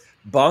Madness,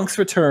 Bonk's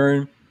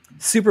Return,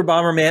 Super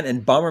Bomberman,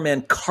 and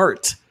Bomberman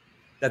Kart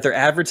that they're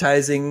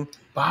advertising.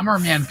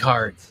 Bomberman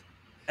Kart.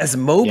 As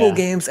mobile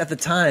games at the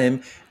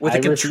time with a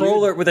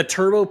controller, with a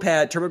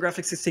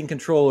TurboGrafx 16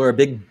 controller, a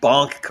big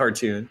Bonk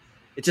cartoon.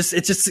 It's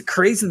just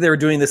crazy they were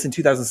doing this in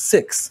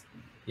 2006.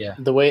 Yeah.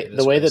 The way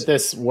that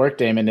this worked,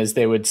 Damon, is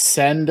they would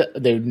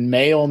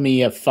mail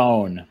me a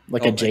phone,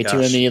 like a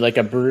J2ME, like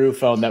a Baru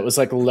phone that was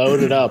like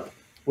loaded up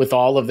with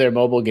all of their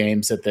mobile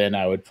games that then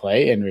I would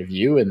play and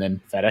review and then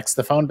FedEx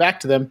the phone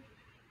back to them.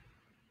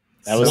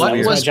 That was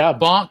my job.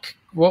 Bonk?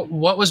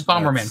 What was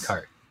Bomberman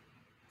Kart?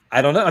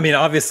 I don't know. I mean,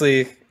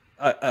 obviously,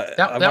 that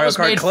was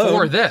made clone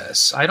for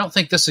this. I don't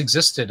think this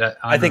existed.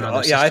 I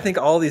think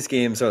all these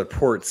games are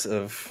ports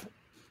of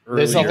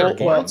earlier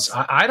games.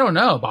 I don't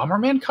know.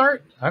 Bomberman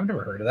Kart? I've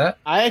never heard of that.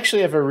 I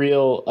actually have a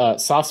real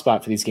soft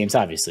spot for these games,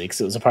 obviously,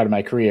 because it was a part of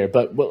my career.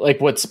 But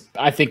what's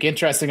I think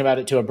interesting about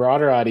it to a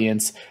broader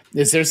audience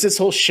is there's this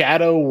whole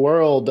shadow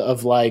world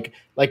of like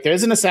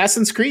there's an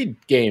Assassin's Creed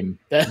game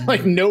that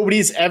like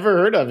nobody's ever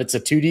heard of. It's a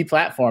 2D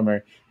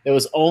platformer that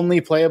was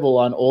only playable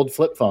on old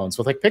flip phones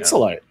with like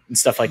pixel art and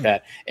stuff like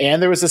that. And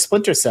there was a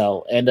Splinter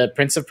Cell and a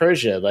Prince of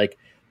Persia. Like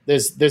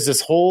there's this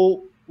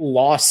whole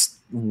lost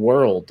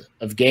world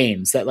of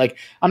games that like,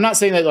 I'm not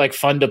saying that like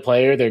fun to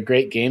play or they're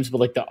great games, but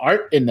like the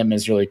art in them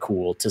is really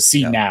cool to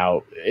see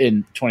now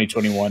in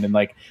 2021. And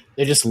like,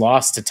 they're just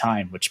lost to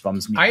time, which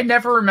bums me. I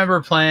never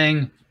remember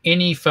playing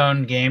any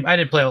phone game. I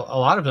didn't play a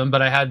lot of them,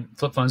 but I had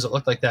flip phones that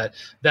looked like that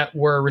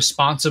were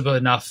responsible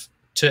enough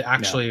to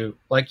actually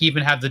like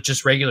even have the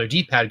just regular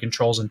D-pad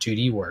controls in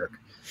 2D work.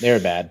 They're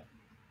bad.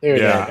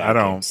 I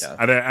don't. Yeah.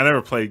 I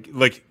never played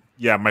like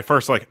my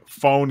first like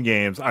phone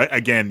games.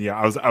 I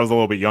was a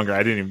little bit younger.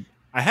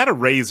 I had a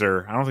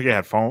Razr. I don't think it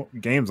had phone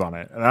games on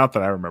it. Not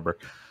that I remember.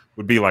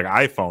 Would be like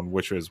iPhone,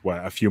 which was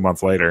a few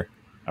months later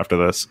after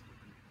this,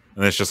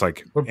 and it's just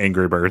like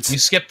Angry Birds. You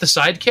skipped the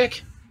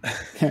Sidekick.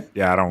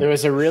 Yeah, I don't.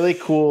 There's a really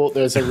good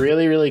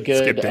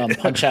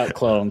Punch Out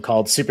clone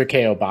called Super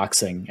KO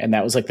Boxing, and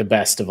that was like the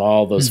best of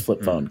all those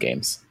flip phone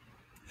games.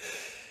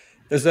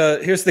 Here's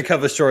the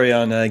cover story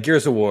on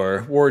Gears of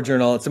War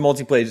Journal. It's a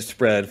multiplayer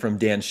spread from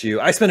Dan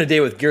Shu. I spent a day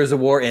with Gears of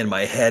War and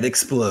my head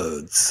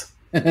explodes.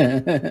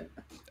 A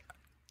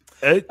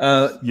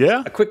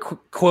quick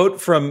quote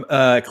from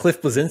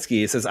Cliff Blazinski.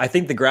 He says, "I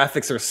think the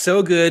graphics are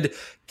so good,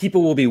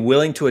 people will be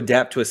willing to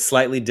adapt to a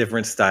slightly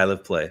different style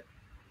of play."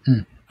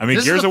 I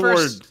mean, Gears of War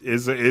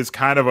is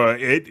kind of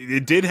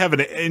it did have an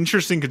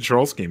interesting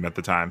control scheme at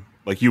the time.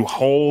 Like you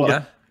hold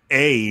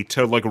A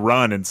to like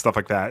run and stuff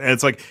like that. And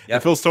it's like, it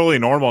feels totally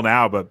normal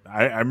now, but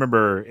I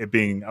remember it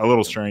being a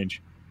little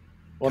strange.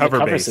 Well, the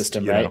cover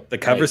system, right? Know? The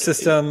cover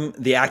system,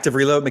 the active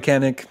reload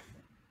mechanic.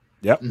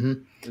 Yep. Mm-hmm.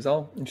 It was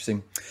all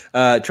interesting.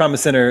 Trauma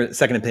Center,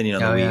 second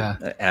opinion on the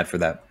Wii ad for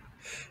that.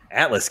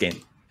 Atlas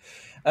game.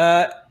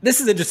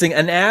 This is interesting.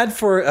 An ad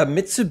for a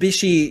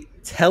Mitsubishi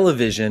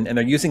television, and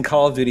they're using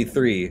Call of Duty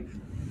 3.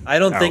 I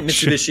don't think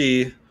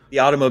Mitsubishi, the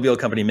automobile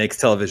company, makes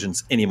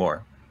televisions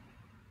anymore.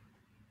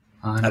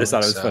 I just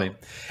thought it was funny.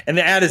 And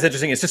the ad is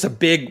interesting. It's just a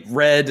big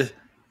red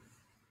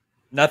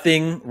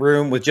nothing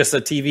room with just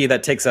a TV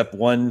that takes up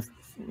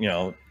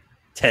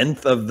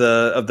 1/10 of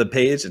the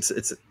page.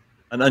 It's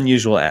an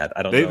unusual ad.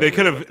 I don't know. They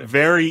could have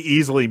very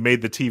easily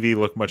made the TV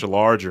look much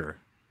larger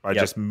by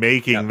just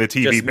making the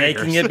TV just bigger.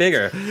 making it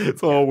bigger.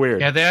 It's a little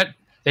weird. Yeah,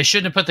 they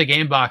shouldn't have put the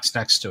game box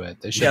next to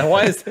it. They should. Yeah,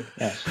 why is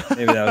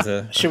maybe that was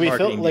a Should we fill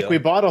marketing like deal. we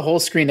bought a whole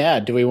screen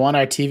ad? Do we want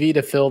our TV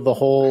to fill the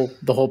whole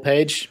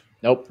page?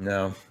 Nope.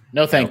 No.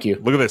 No, thank you.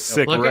 Look at this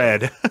sick Look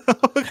red.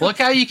 Look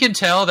how you can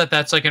tell that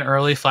that's like an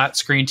early flat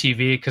screen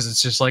TV because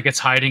it's just like it's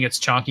hiding its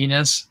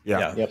chonkiness.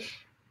 Yeah. Yep.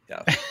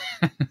 Yeah.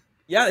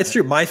 Yeah, it's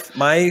true.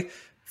 My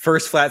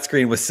first flat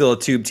screen was still a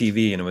tube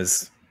TV, and it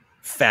was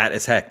fat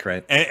as heck,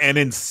 right? And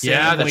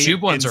insanely, the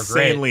tube ones are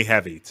great. insanely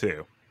heavy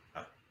too.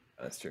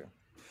 That's true.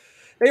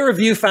 They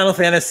review Final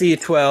Fantasy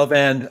 12,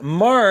 and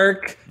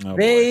Mark,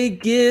 they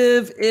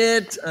give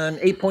it an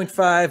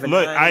 8.5.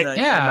 Look,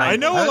 I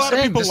know a lot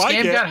of people this like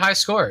game it. got high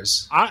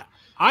scores.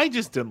 I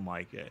just didn't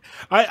like it.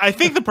 I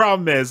think the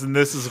problem is, and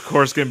this is of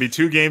course going to be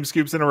 2 game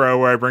scoops in a row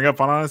where I bring up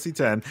Final Fantasy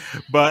X,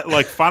 but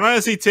like Final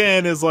Fantasy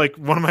X is like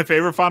one of my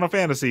favorite Final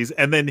Fantasies,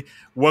 and then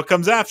what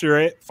comes after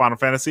it? Final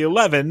Fantasy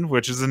 11,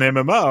 which is an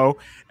MMO,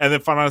 and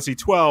then Final Fantasy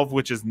 12,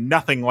 which is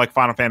nothing like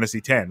Final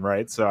Fantasy X,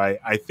 right? So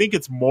I think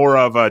it's more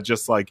of a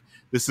just like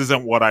this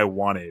isn't what I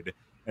wanted.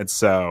 And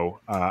so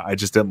I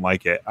just didn't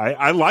like it.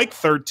 I like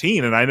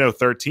 13, and I know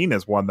 13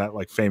 is one that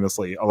like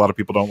famously a lot of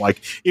people don't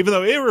like, even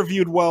though it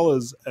reviewed well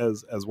as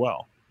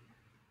well.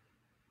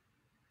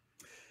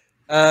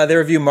 They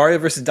review Mario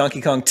vs.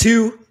 Donkey Kong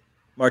 2,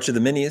 March of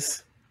the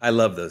Minis. I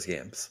love those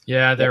games.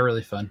 Yeah, they're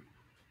really fun.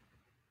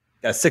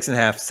 Got a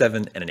 6.5,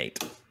 7, and an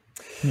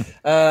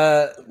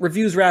 8.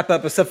 Reviews wrap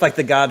up with stuff like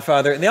The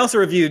Godfather, and they also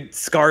reviewed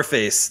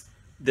Scarface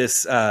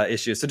this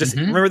issue. So just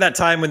remember that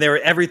time when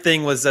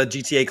everything was a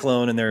GTA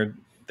clone, and they're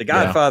The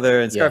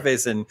Godfather and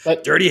Scarface and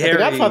Dirty Harry.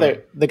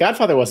 The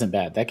Godfather wasn't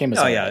bad. That game was.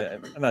 Oh yeah,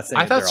 I'm not saying.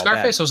 I thought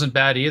Scarface wasn't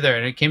bad either,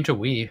 and it came to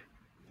Wii.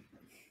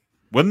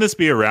 Wouldn't this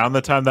be around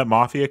the time that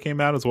Mafia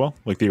came out as well,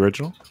 like the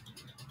original?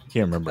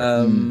 Can't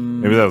remember.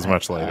 Maybe that was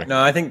much later.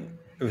 No, I think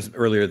it was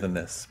earlier than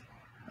this.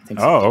 I think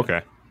so. Oh,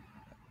 okay.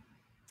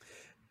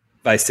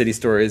 Vice City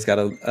Stories got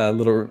a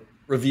little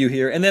review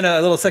here, and then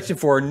a little section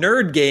for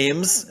nerd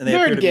games, and they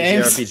appear to be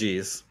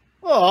JRPGs.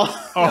 Oh,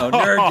 no,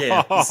 nerd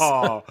games.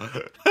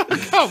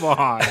 Come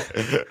on.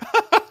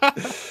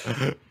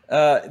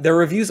 The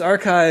reviews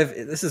archive.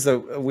 This is a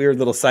weird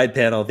little side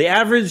panel. The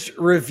average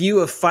review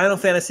of Final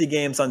Fantasy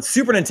games on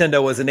Super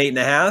Nintendo was an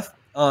 8.5.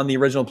 On the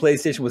original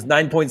PlayStation was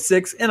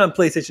 9.6, and on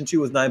PlayStation 2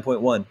 was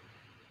 9.1.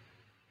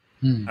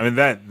 I mean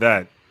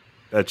that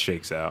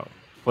shakes out.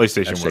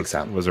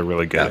 PlayStation was a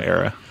really good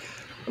era.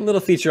 A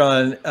little feature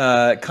on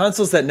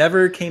consoles that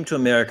never came to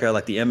America,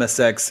 like the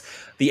MSX,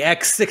 the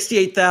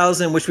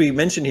X68000, which we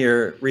mentioned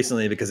here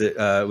recently because it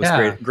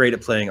was great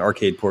at playing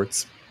arcade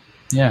ports.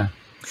 Yeah.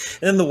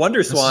 And then the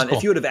Wonder Swan,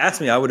 if you would have asked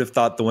me, I would have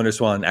thought the Wonder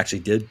Swan actually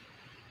did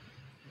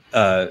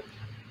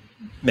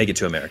make it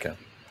to America.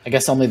 I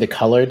guess only the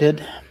color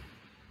did.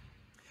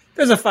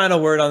 There's a final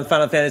word on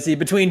Final Fantasy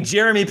between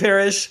Jeremy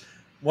Parrish,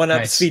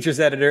 One-Up's features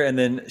editor, and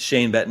then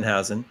Shane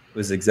Bettenhausen, who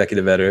was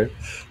executive editor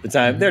at the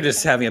time. They're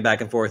just having a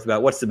back and forth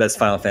about what's the best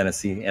Final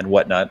Fantasy and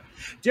whatnot.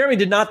 Jeremy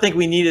did not think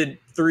we needed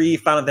 3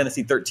 Final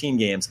Fantasy 13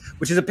 games,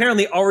 which is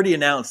apparently already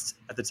announced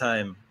at the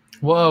time.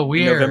 Whoa,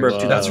 weird. November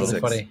of 2006.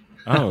 That's really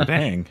funny. Oh,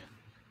 dang.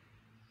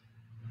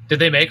 Did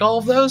they make all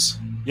of those?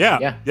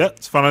 Yeah.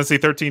 It's Final Fantasy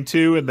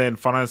 13-2, and then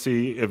Final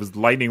Fantasy, it was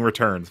Lightning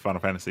Returns,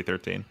 Final Fantasy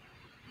 13.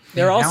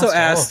 They're also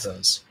asked,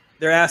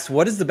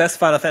 what is the best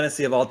Final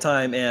Fantasy of all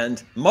time?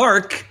 And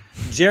Mark,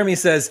 Jeremy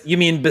says, you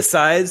mean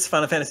besides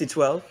Final Fantasy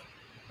 12?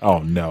 Oh,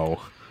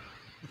 no.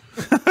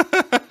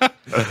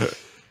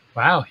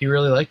 Wow, he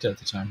really liked it at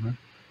the time,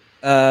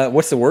 huh?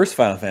 What's the worst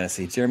Final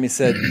Fantasy? Jeremy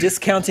said,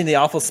 discounting the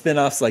awful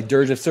spin-offs like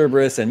Dirge of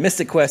Cerberus and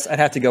Mystic Quest, I'd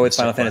have to go with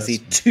Final Fantasy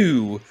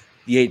 2,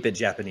 the 8-bit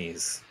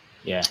Japanese.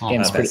 Yeah,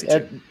 game's pretty.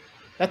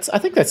 I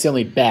think that's the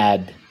only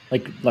bad,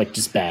 like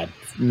just bad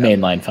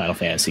mainline Final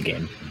Fantasy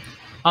game.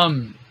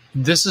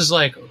 This is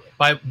like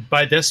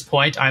by this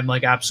point, I'm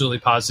like absolutely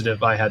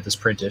positive I had this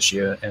print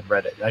issue and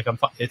read it. Like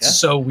it's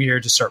so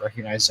weird to start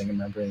recognizing and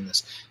remembering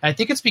this. And I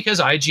think it's because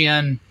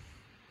IGN,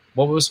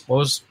 what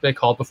was they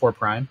called before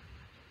Prime?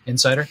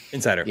 Insider.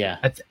 Yeah.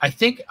 I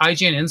think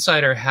IGN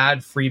Insider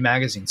had free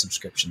magazine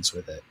subscriptions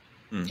with it.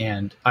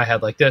 And I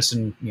had like this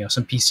and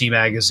some PC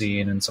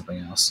magazine and something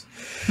else.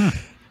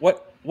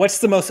 What's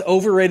the most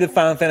overrated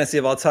Final Fantasy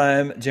of all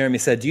time? Jeremy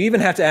said, do you even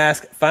have to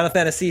ask? Final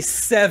Fantasy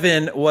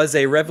VII was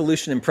a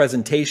revolution in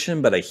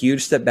presentation, but a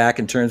huge step back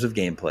in terms of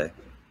gameplay.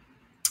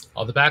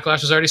 All the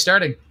backlash is already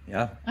starting.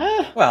 Yeah.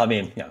 Well, I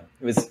mean, it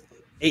was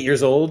 8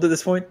 years old at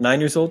this point, 9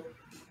 years old.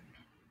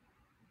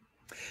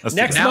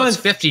 Next month, it's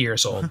 50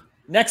 years old.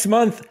 Next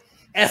month,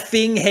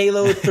 effing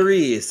Halo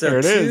 3.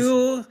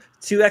 So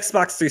two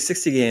Xbox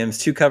 360 games,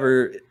 2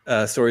 cover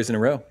stories in a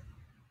row.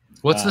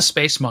 What's the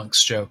Space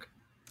Monks joke?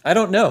 I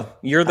don't know.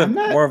 You're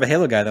more of a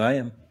Halo guy than I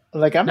am.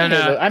 Like I'm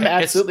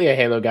absolutely a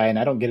Halo guy, and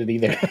I don't get it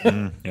either.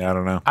 Yeah, I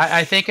don't know.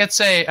 I think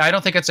I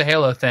don't think it's a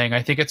Halo thing.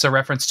 I think it's a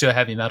reference to a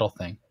heavy metal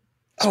thing.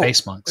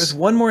 Space monks. There's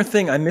one more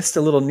thing. I missed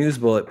a little news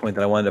bullet point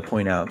that I wanted to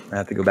point out. I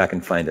have to go back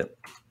and find it.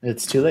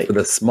 It's too late. For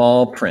the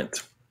small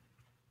print.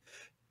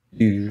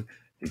 I'm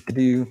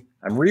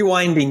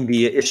rewinding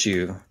the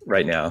issue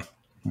right now.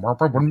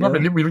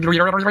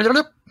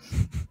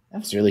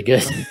 That's really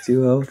good.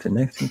 Duo to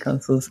next-gen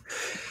consoles.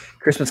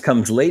 Christmas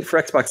comes late for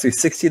Xbox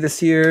 360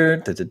 this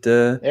year.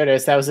 There it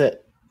is. That was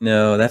it.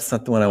 No, that's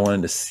not the one I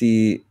wanted to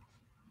see.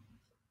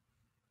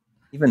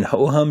 Even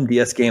ho-hum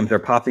DS games are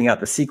popping out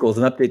the sequels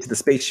and update to the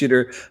space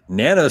shooter.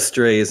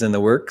 Nanostray is in the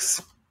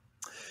works.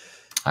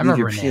 I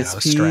remember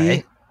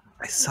Nanostray.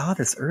 I saw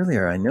this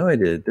earlier. I know I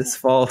did. This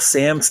fall,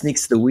 Sam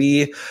sneaks to the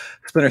Wii.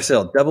 Splinter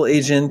Cell Double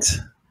Agent.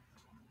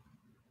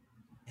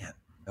 Man,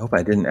 I hope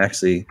I didn't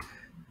actually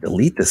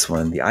delete this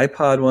one. The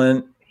iPod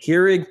one.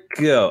 Here we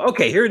go.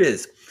 Okay, here it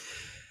is.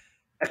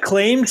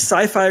 Acclaimed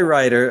sci-fi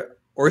writer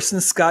Orson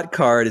Scott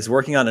Card is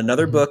working on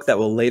another book that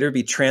will later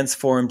be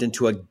transformed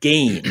into a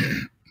game.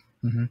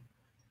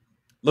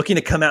 Looking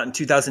to come out in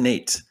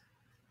 2008.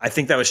 I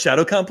think that was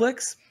Shadow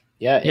Complex.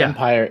 Yeah.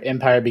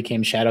 Empire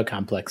became Shadow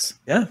Complex.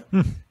 Yeah.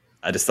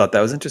 I just thought that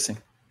was interesting.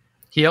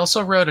 He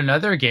also wrote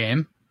another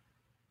game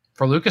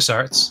for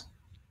LucasArts.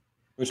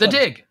 Which The one?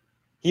 Dig.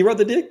 He wrote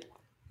The Dig?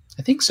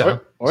 I think so.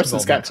 Orson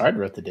Scott Card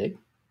wrote The Dig.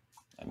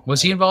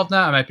 Was he involved in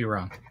that? I might be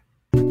wrong.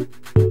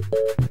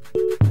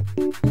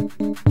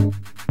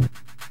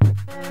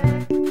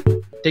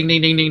 Ding,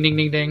 ding, ding, ding, ding,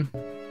 ding, ding.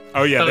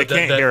 Oh yeah, they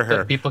can't hear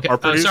her. Our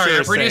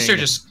producer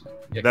just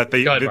that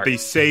the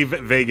Save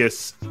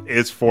Vegas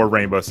is for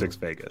Rainbow Six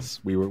Vegas.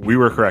 We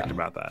were correct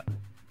about that.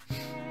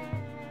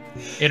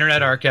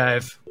 Internet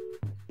Archive.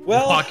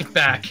 Well, Pocket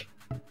back.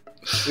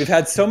 We've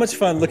had so much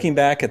fun looking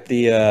back at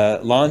the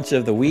launch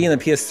of the Wii and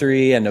the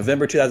PS3 in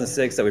November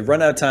 2006 that we've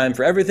run out of time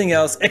for everything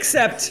else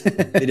except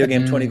Video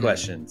Game 20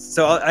 Questions.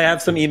 So I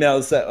have some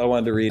emails that I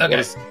wanted to read.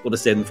 Okay. We'll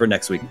just save them for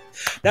next week.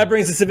 That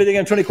brings us to Video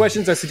Game 20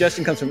 Questions. Our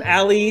suggestion comes from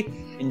Allie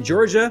in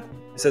Georgia.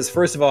 It says,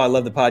 first of all, I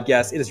love the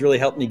podcast. It has really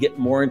helped me get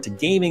more into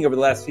gaming over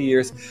the last few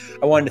years.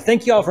 I wanted to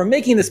thank you all for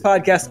making this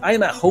podcast. I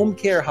am a home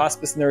care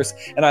hospice nurse,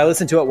 and I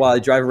listen to it while I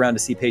drive around to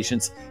see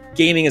patients.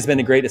 Gaming has been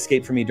a great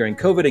escape for me during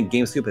COVID, and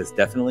GameScoop has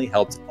definitely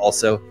helped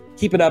also.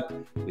 Keep it up.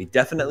 We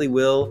definitely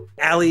will.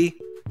 Allie,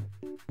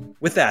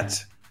 with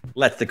that,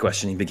 let the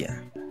questioning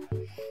begin.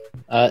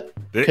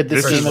 Could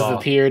this game have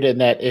appeared in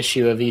that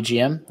issue of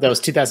EGM? That was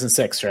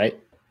 2006, right?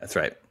 That's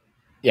right.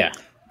 Yeah.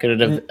 Could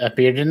it have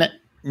appeared in it?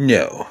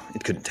 No,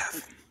 it couldn't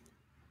have.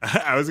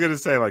 I was going to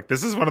say, like,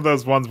 this is one of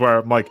those ones where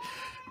I'm like,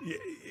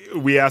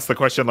 we asked the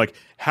question, like,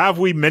 have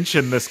we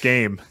mentioned this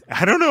game?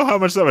 I don't know how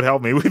much that would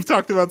help me. We've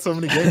talked about so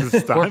many games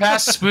this time. We're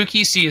past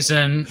spooky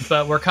season,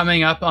 but we're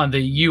coming up on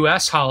the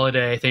U.S.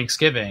 holiday,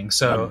 Thanksgiving.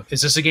 So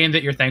is this a game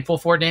that you're thankful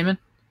for, Damon?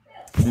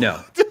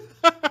 No.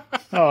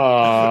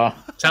 Aww.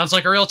 Sounds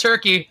like a real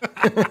turkey.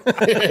 That's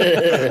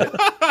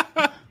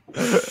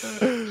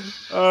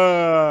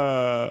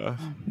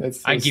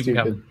so I keep stupid.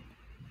 coming.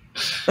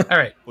 All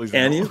right.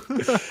 Can you?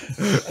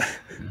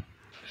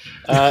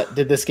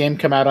 Did this game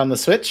come out on the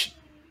Switch?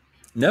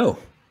 No.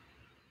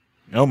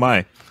 Oh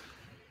my.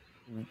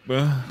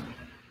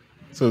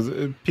 So is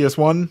it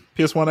PS1,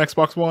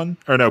 Xbox One,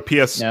 or no,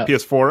 PS4,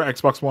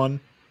 Xbox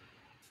One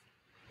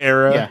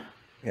era.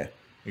 Yeah.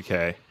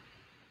 Okay.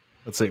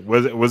 Let's see.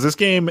 Was this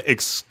game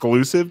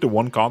exclusive to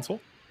one console?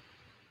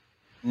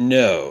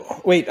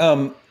 No. Wait.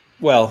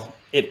 Well,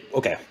 it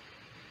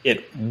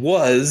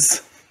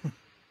was.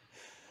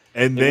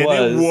 And then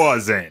it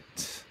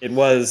wasn't. It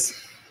was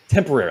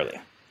temporarily.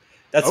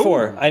 That's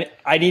four.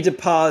 I need to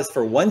pause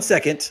for 1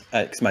 second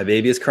because my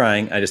baby is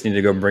crying. I just need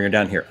to go and bring her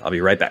down here. I'll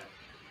be right back.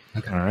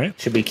 Okay. All right.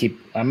 Should we keep?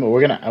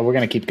 We're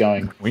gonna keep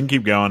going. We can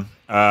keep going.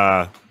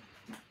 I'll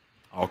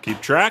keep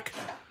track.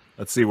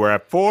 Let's see. We're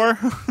at 4.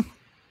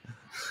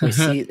 We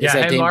see,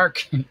 Hey,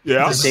 Mark.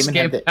 Yeah. Does this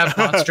game have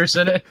monsters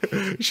in it?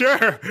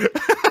 Sure.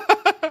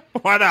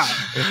 Why not?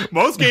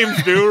 Most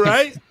games do,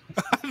 right?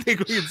 I think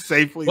we can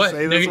safely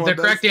say this. The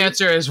correct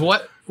answer is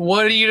what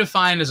do you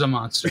define as a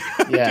monster?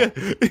 Yeah.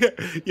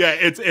 Yeah,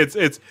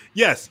 it's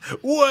yes.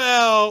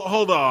 Well,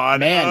 hold on.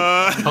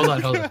 Man. Hold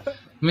on. Let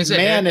me say,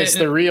 Man is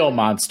the real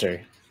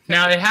monster.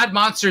 Now it had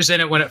monsters in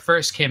it when it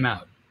first came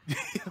out.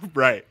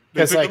 Right.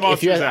 Because like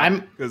if you,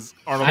 because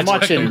Arnold I'm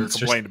watching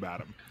complained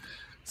about him.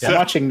 I'm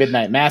watching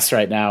Midnight Mass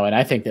right now, and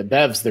I think that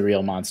Bev's the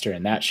real monster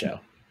in that show.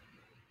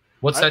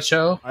 What's that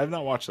show? I have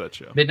not watched that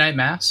show. Midnight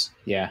Mass?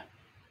 Yeah.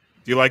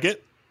 Do you like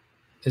it?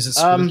 Is it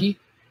spooky?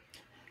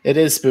 It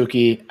is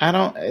spooky. I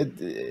don't.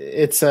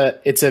 It's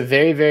a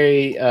very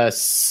very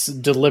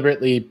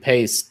deliberately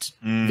paced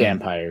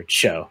vampire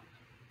show.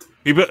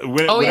 When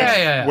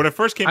it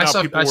first came out,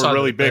 people were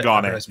really big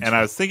on it, and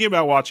I was thinking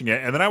about watching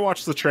it, and then I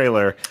watched the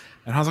trailer,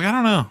 and I was like, I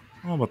don't know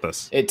about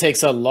this. It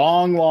takes a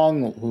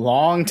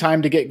long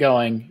time to get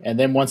going, and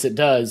then once it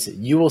does,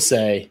 you will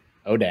say,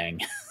 "Oh dang."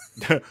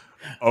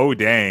 Oh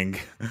dang.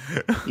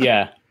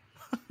 Yeah.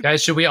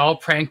 Guys, should we all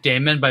prank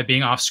Damon by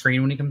being off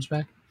screen when he comes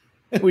back?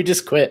 We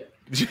just quit.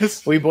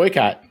 We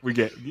boycott. We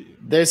get.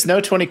 There's no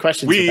 20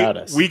 questions without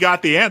us. We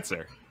got the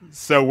answer,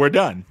 so we're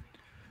done.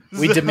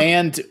 We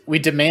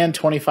demand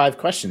 25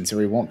 questions, or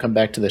we won't come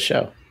back to the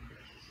show.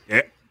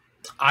 Yeah.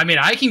 I mean,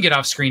 I can get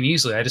off screen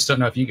easily. I just don't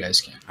know if you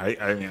guys can.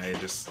 I mean, I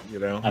just,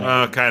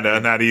 kind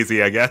of not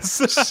easy, I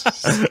guess.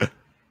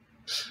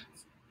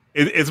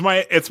 It's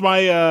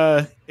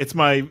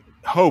my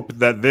hope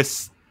that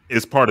this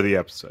is part of the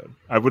episode.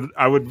 I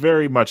would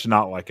very much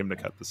not like him to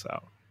cut this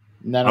out.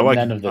 None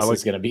of this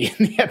is going to be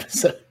in the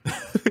episode.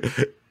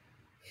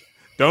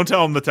 Don't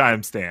tell him the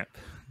timestamp.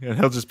 And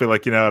he'll just be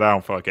like, I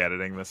don't fuck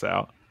editing this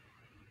out.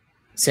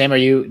 Sam,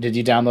 did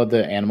you download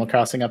the Animal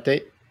Crossing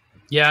update?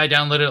 Yeah, I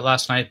downloaded it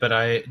last night, but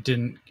I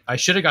didn't. I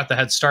should have got the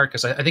head start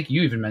because I think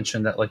you even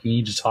mentioned that like you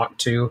need to talk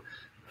to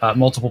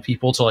multiple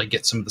people to like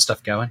get some of the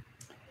stuff going.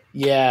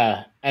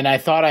 Yeah, and I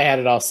thought I had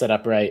it all set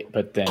up right,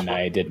 but then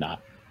I did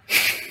not.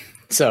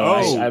 So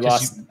I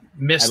lost.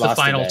 Missed the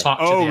final talk.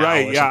 Oh,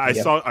 right, yeah.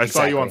 I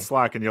saw you on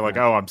Slack, and you're like,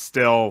 "Oh, I'm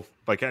still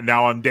like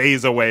now I'm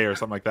days away or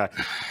something like that."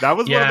 That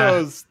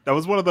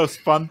was one of those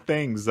fun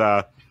things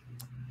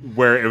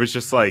where it was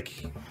just like.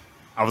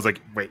 I was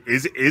like, wait,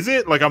 is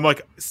it? Like, I'm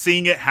like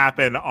seeing it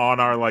happen on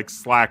our like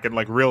Slack in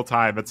like real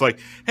time. It's like,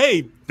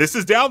 hey, this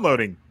is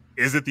downloading.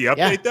 Is it the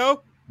update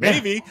though?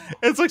 Maybe. Yeah.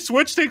 It's like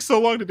Switch takes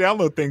so long to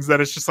download things that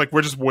it's just like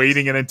we're just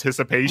waiting in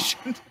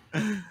anticipation.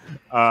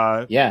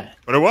 But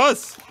it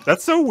was.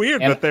 That's so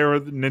weird that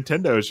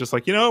Nintendo is just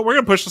like, we're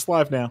gonna push this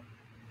live now.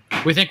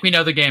 We think we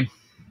know the game.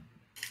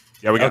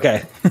 Yeah, we got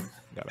it.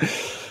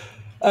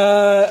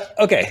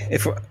 Okay.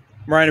 If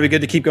Ryan, are we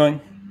good to keep going?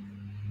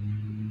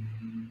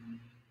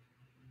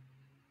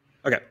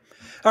 Okay.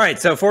 All right.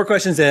 So 4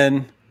 questions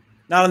in,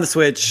 not on the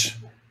Switch,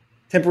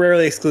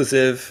 temporarily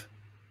exclusive,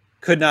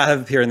 could not have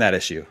appeared in that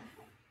issue.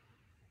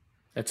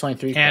 That's only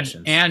 3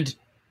 questions. And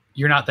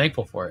you're not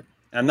thankful for it.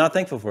 I'm not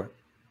thankful for it.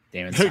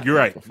 Damn, you're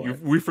right.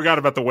 We forgot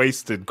about the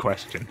wasted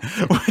question.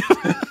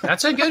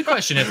 That's a good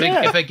question. If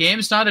a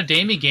game's not a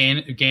Damie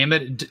game,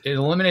 it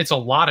eliminates a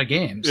lot of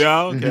games.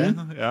 Yeah. Okay.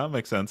 Mm-hmm. Yeah, that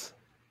makes sense.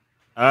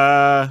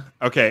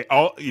 Okay.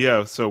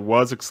 So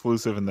was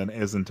exclusive and then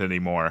isn't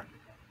anymore.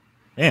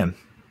 Man.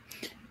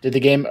 Did the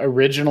game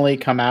originally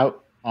come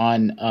out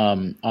on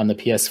the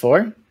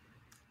PS4?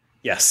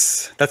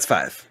 Yes, that's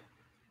 5.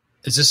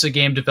 Is this a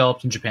game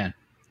developed in Japan?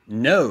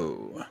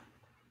 No.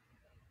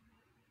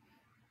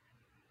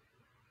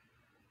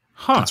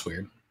 Huh. That's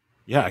weird.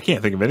 Yeah, I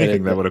can't think of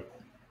anything that would have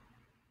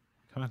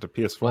come out to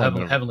PS4.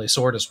 Well, Heavenly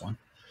Sword is one.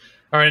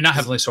 All right, not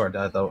Heavenly Sword,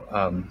 though.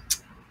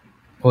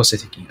 What was I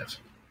thinking of?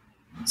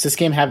 Does this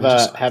game have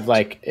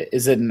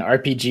is it an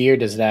RPG or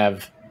does it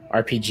have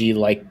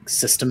RPG-like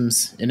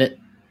systems in it?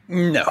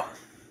 No. All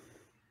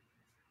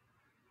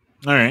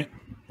right.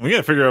 We got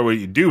to figure out what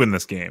you do in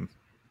this game.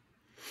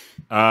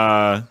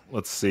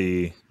 Let's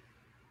see.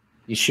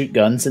 You shoot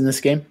guns in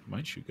this game?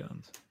 Might shoot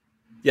guns.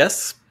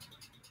 Yes.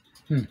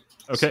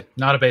 Okay.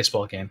 Not a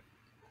baseball game.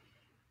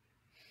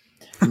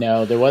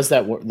 No, there was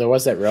that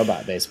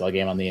robot baseball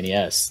game on the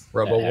NES.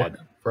 What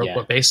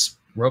is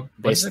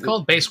it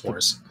called? Base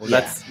Wars.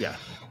 Yeah.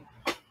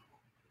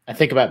 I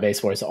think about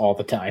Base Wars all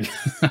the time.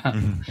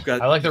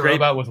 I like the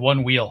robot with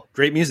one wheel.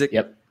 Great music.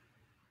 Yep.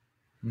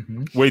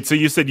 Mm-hmm. Wait, so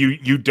you said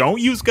you don't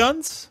use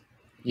guns?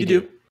 You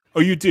do.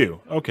 Oh, you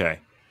do. Okay.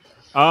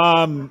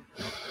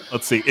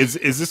 Let's see. Is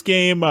this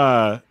game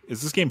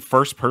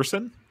first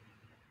person?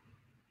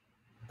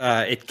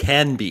 It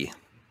can be.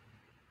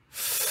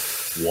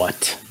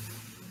 What?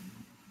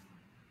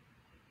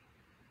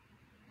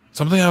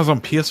 Something that was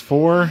on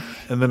PS4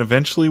 and then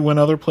eventually went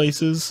other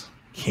places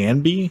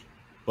can be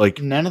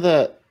like none of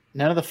the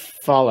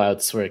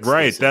Fallouts were exclusive,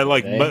 right. That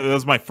that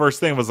was my first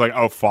thing. Was like,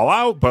 oh,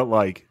 Fallout, but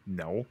like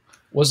no.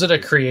 Was it a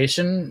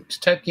creation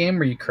type game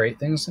where you create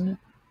things in it?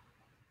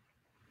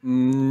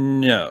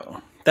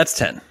 No, that's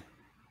 10.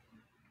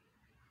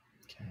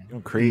 Okay. You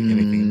don't create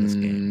anything in this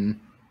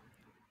game.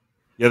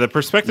 Yeah, the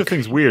perspective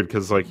thing's weird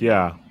because,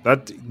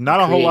 that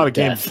not a whole lot of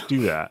games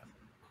do that.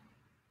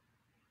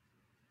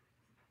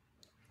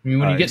 I mean,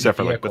 when you get except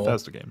in a for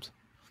Bethesda games.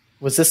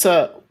 Was this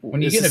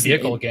when you get in a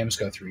vehicle, games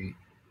go through?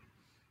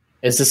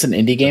 Is this an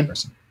indie game?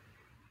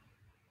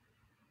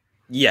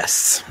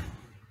 Yes.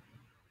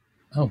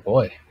 Oh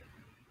boy.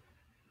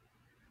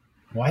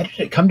 Why did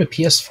it come to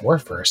PS4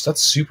 first?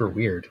 That's super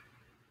weird.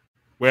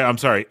 Wait, I'm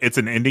sorry. It's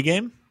an indie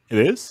game? It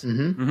is?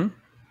 Mm-hmm. Mm-hmm.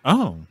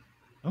 Oh,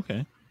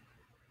 okay.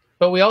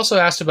 But we also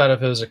asked about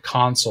if it was a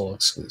console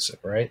exclusive,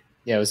 right?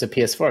 Yeah, it was a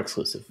PS4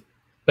 exclusive.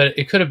 But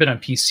it could have been on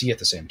PC at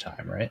the same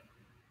time, right?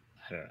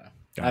 I don't know.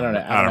 I don't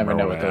know. I don't ever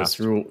know what those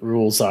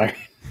rules are.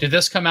 Did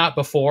this come out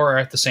before or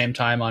at the same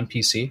time on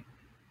PC?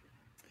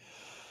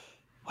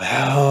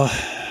 Well,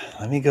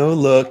 let me go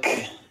look.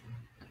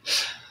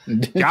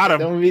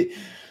 Got him.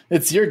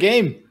 It's your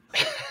game.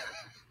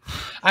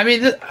 I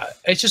mean,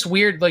 it's just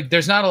weird. Like,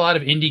 there's not a lot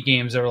of indie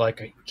games that are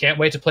like, I can't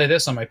wait to play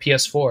this on my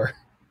PS4.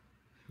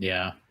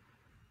 Yeah.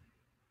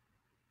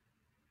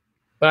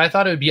 But I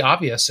thought it would be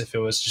obvious if it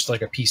was just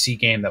like a PC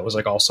game that was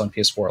like also on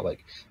PS4.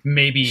 Like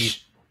maybe,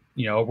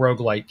 a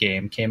roguelite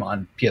game came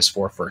on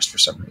PS4 first for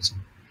some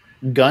reason.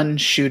 Gun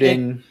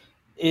shooting.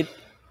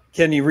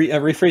 Can you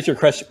rephrase your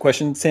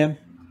question, Sam?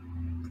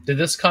 Did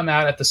this come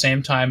out at the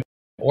same time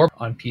or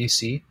on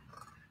PC?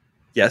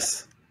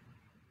 Yes.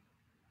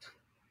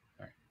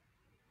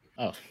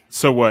 Oh,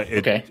 So what?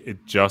 Okay.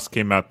 It just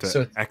came out to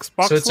So-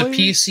 Xbox. So it's a later?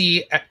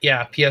 PC,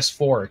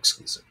 PS4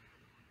 exclusive.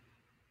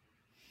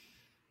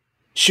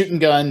 shooting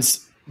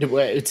guns.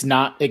 It's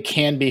not. It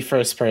can be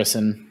first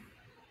person.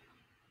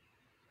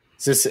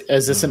 Is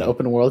this an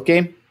open world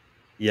game?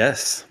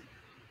 Yes.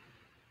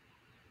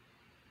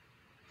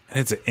 And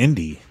it's an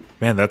indie.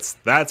 Man, that's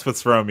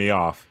what's throwing me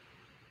off.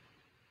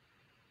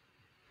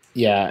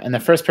 Yeah, and the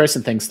first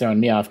person thing's throwing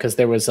me off because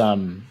there were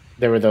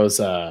those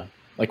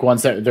like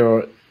ones that there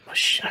were.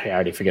 I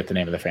already forget the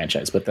name of the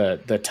franchise, but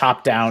the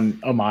top down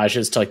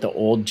homages to like the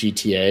old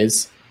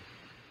GTA's.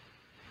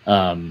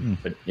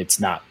 But it's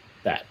not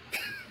that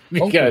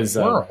because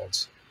Open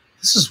world.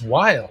 This is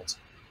wild.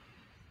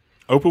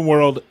 Open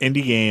world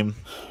indie game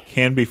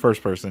can be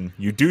first person.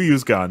 You do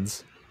use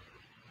guns.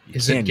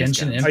 Is it can use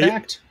Genshin guns.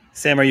 Impact?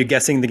 Sam, are you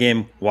guessing the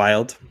game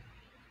Wild?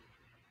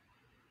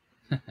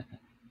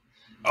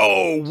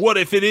 Oh, what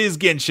if it is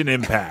Genshin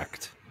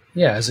Impact?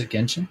 Yeah, is it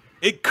Genshin?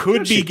 It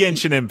could be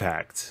Genshin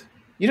Impact.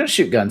 you don't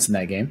shoot guns in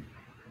that game.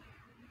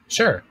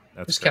 Sure.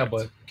 That's There's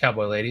correct.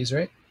 cowboy ladies,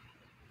 right?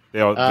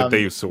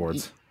 They use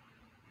swords.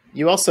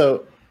 You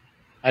also,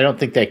 I don't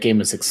think that game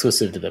was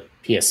exclusive to the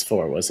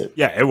PS4, was it?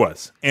 Yeah, it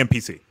was. And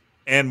PC.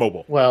 And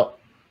mobile. Well,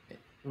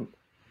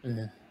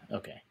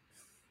 okay.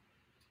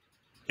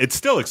 It's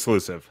still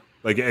exclusive.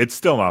 Like, it's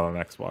still not on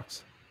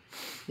Xbox.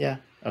 Yeah,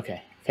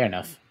 okay. Fair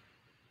enough.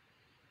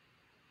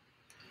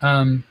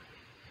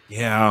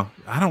 Yeah,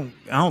 I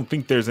don't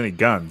think there's any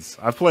guns.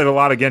 I've played a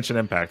lot of Genshin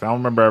Impact. I don't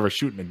remember ever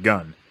shooting a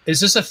gun. Is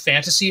this a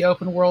fantasy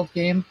open world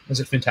game? Is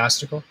it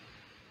fantastical?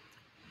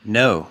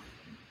 No.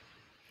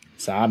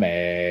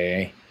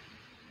 Same.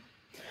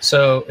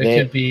 So it They-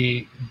 could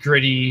be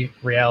gritty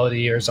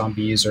reality or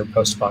zombies or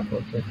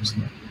post-apocalyptic or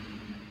something.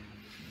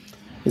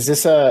 Is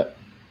this is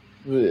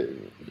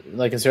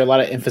there a lot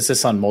of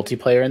emphasis on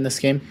multiplayer in this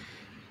game?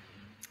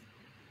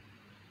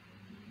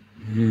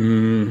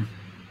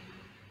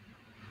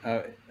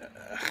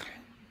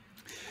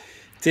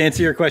 To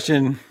answer your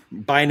question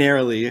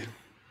binarily,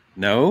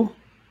 no.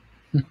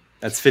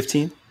 That's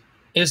 15.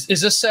 Is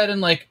this set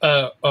in like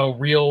a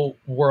real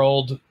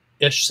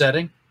world-ish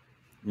setting?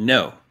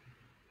 No.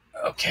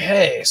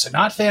 Okay, so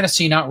not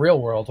fantasy, not real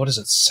world. What is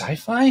it?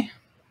 Sci-fi?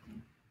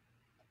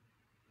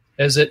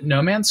 Is it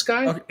No Man's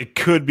Sky? Okay. It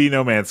could be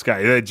No Man's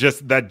Sky. That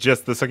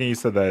just the second you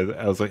said that,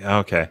 I was like,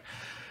 okay.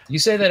 You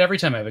say that every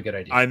time I have a good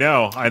idea. I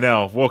know.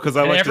 Well, because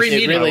I And like every to.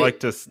 meeting- I like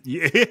to.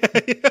 Yeah.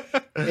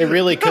 It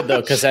really could though,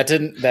 because that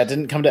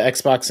didn't come to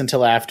Xbox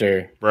until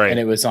after, Right. And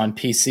it was on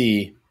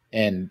PC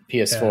and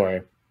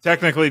PS4.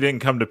 Technically,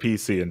 didn't come to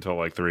PC until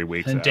like 3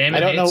 weeks. And after. Damon I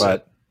don't know. hates but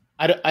it.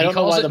 I don't He know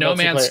calls why it the No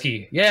Man's multiplayer-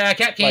 Ski. Yeah,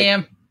 Cat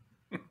Cam.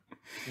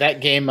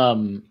 That game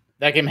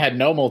had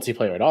no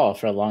multiplayer at all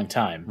for a long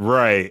time.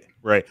 Right.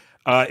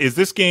 Is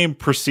this game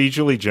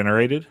procedurally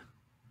generated?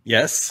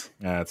 Yes.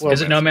 It's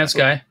Is it No Man's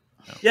Sky?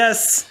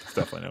 Yes. It's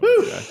definitely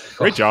No Man's Sky.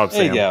 Great job,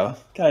 There you Sam. go.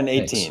 Got an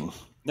 18.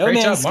 No Great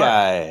Man's job, Mark.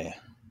 Sky.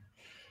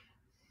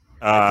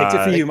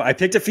 I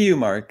picked it for you,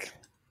 Mark.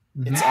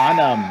 It's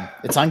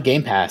on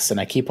Game Pass, and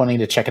I keep wanting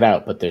to check it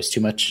out, but there's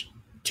too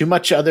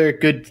much other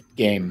good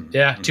game.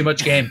 Yeah, too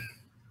much game.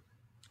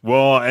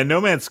 Well, and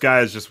No Man's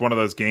Sky is just one of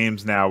those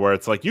games now where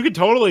it's like you could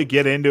totally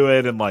get into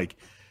it and like,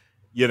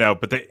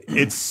 but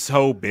it's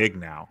so big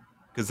now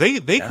because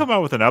they come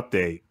out with an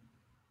update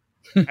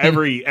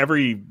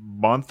every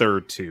month or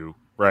two,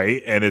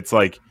 right? And it's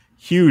like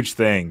huge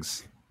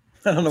things.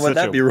 I don't know what Such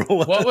that a- B-roll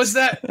was. What was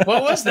that?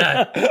 What was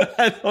that?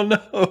 I don't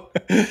know.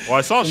 Well,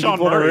 I saw Sean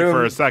people in the Murray room-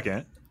 for a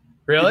second.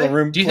 Really? People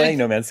room Do you playing think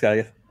No Man's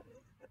Sky.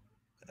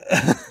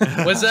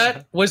 was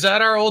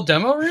that our old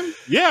demo room?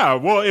 Yeah,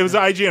 well, it was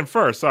IGN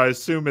first, so I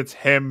assume it's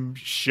him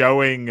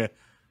showing.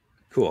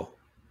 Cool.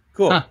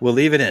 Huh. We'll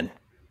leave it in.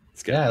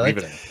 It's good. Yeah, I Leave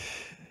liked it it. in.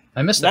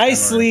 I missed that. demo room.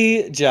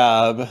 Nicely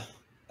job.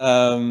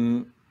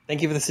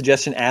 Thank you for the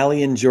suggestion,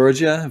 Allie in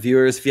Georgia.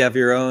 Viewers, if you have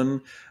your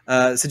own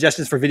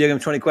suggestions for Video Game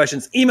 20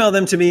 questions, email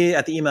them to me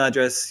at the email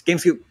address,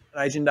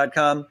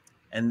 gamescoop@ign.com.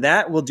 And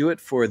that will do it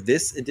for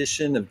this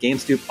edition of Game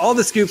Scoop. All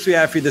the scoops we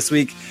have for you this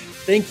week.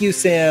 Thank you,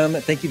 Sam.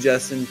 Thank you,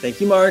 Justin.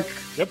 Thank you, Mark.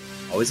 Yep.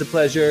 Always a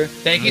pleasure.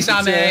 Thank you,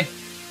 Same.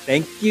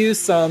 Thank you,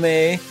 Same.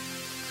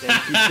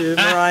 Thank you to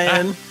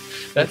Marian.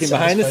 That Working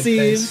behind the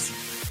satisfied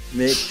scenes.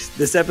 Makes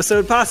this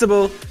episode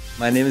possible.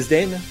 My name is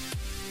Damon.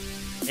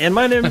 And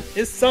my name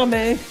is Same.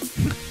 face.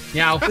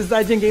 Meow. This is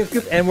IGN Game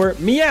Scoop, and we're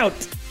me out.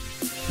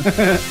 Let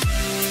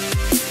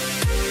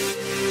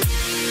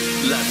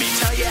me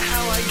tell you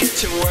how I get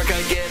to work.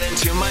 I get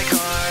into my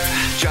car,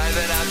 drive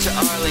it out to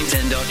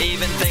Arlington, don't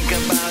even think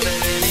about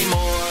it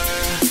anymore.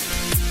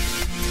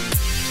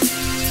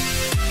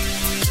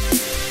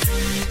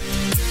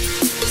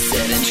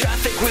 Sit in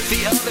traffic with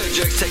the other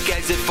jerks, take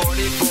exit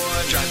 44,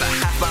 drive a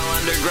half mile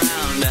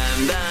underground,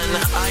 and then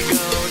I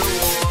go to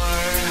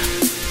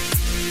war.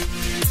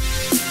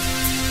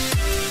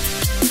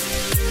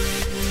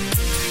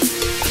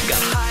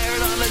 Got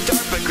hired on a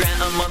DARPA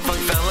grant, a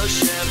month-long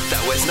fellowship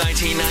that was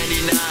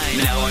 1999.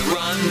 Now I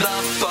run the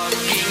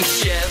fucking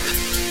ship.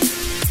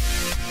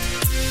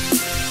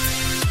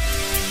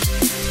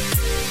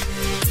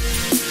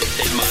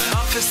 In my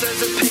office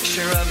there's a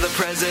picture of the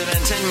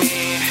president and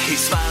me. He's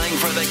smiling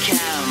for the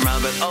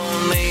camera, but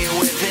only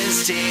with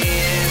his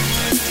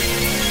teeth.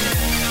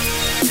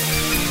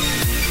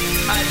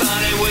 I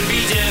thought it would be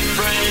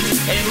different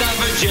in the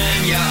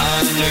Virginia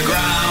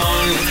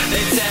underground.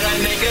 They said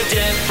I'd make a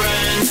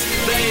difference.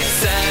 They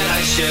said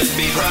I should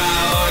be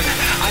proud.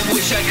 I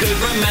wish I could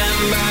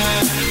remember,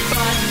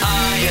 but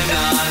I am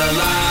not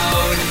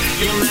allowed.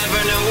 You'll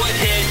never know what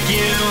hit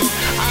you.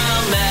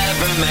 I'll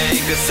never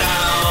make a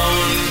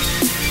sound.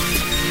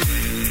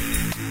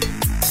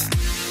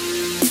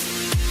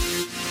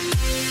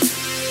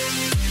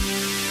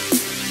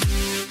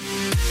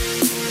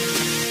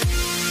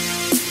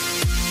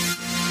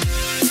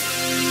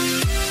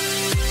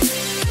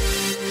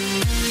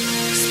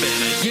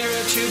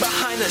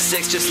 Behind the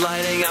six, just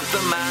lighting up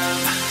the map.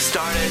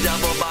 Started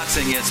double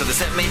boxing it, so they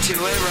sent me to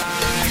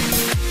Iraq.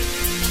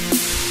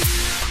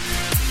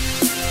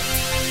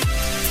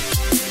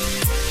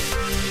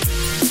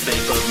 They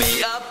put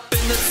me up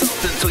in the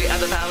Sultan suite at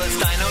the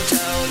Palestine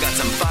Hotel. Got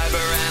some fiber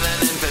and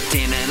an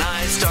M15 and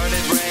I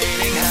started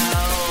raining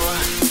hell.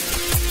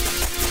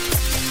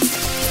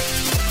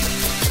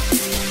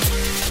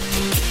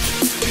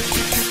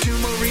 Two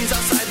Marines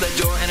outside the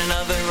door and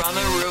another on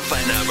the roof.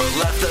 I never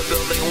left the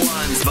building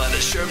once, but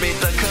it sure beat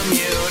the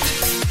commute.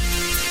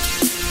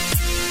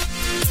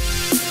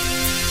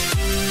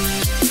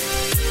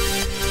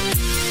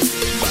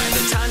 By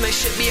the time they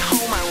shipped me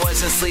home, I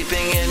wasn't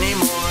sleeping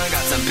anymore.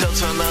 Got some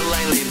pills from the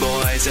Langley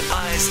boys, and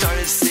I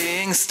started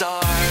seeing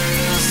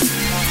stars.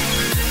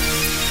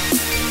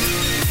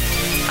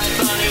 I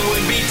thought it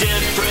would be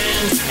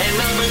different in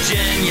the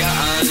Virginia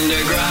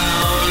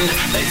underground.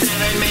 They said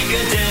I'd make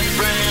a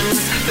difference.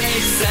 They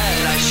said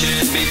I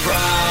should be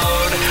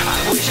proud. I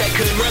wish I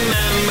could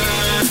remember,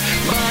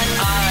 but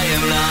I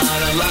am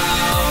not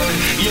allowed.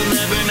 You'll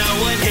never know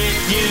what hit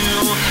you.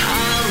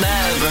 I'll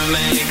never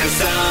make a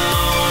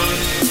sound.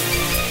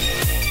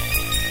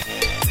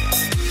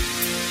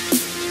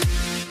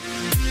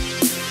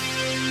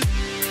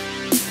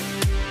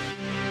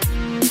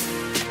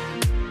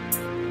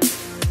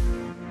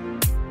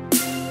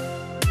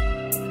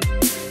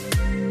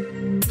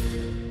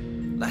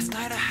 Last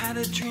night I had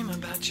a dream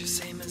about you,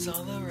 same as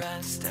all the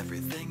rest.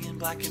 Everything in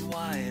black and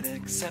white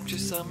except your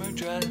summer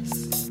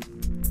dress.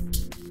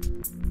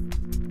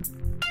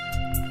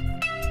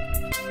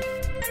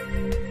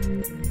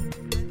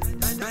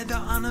 Read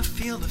out on a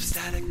field of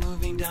static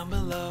moving down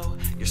below.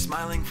 You're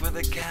smiling for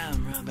the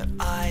camera, but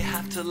I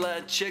have to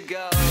let you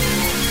go.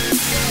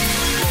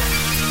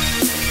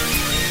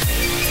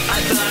 I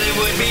thought it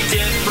would be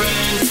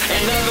different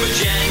in the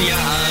Virginia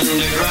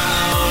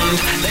underground.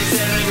 They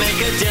said I'd make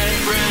a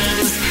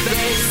difference.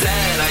 They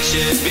said I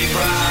should be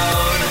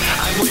proud.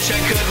 I wish I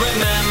could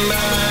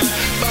remember,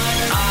 but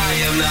I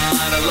am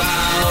not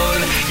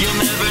allowed. You'll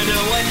never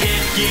know what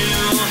hit you.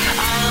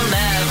 I'll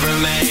never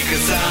make a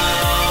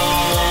sound.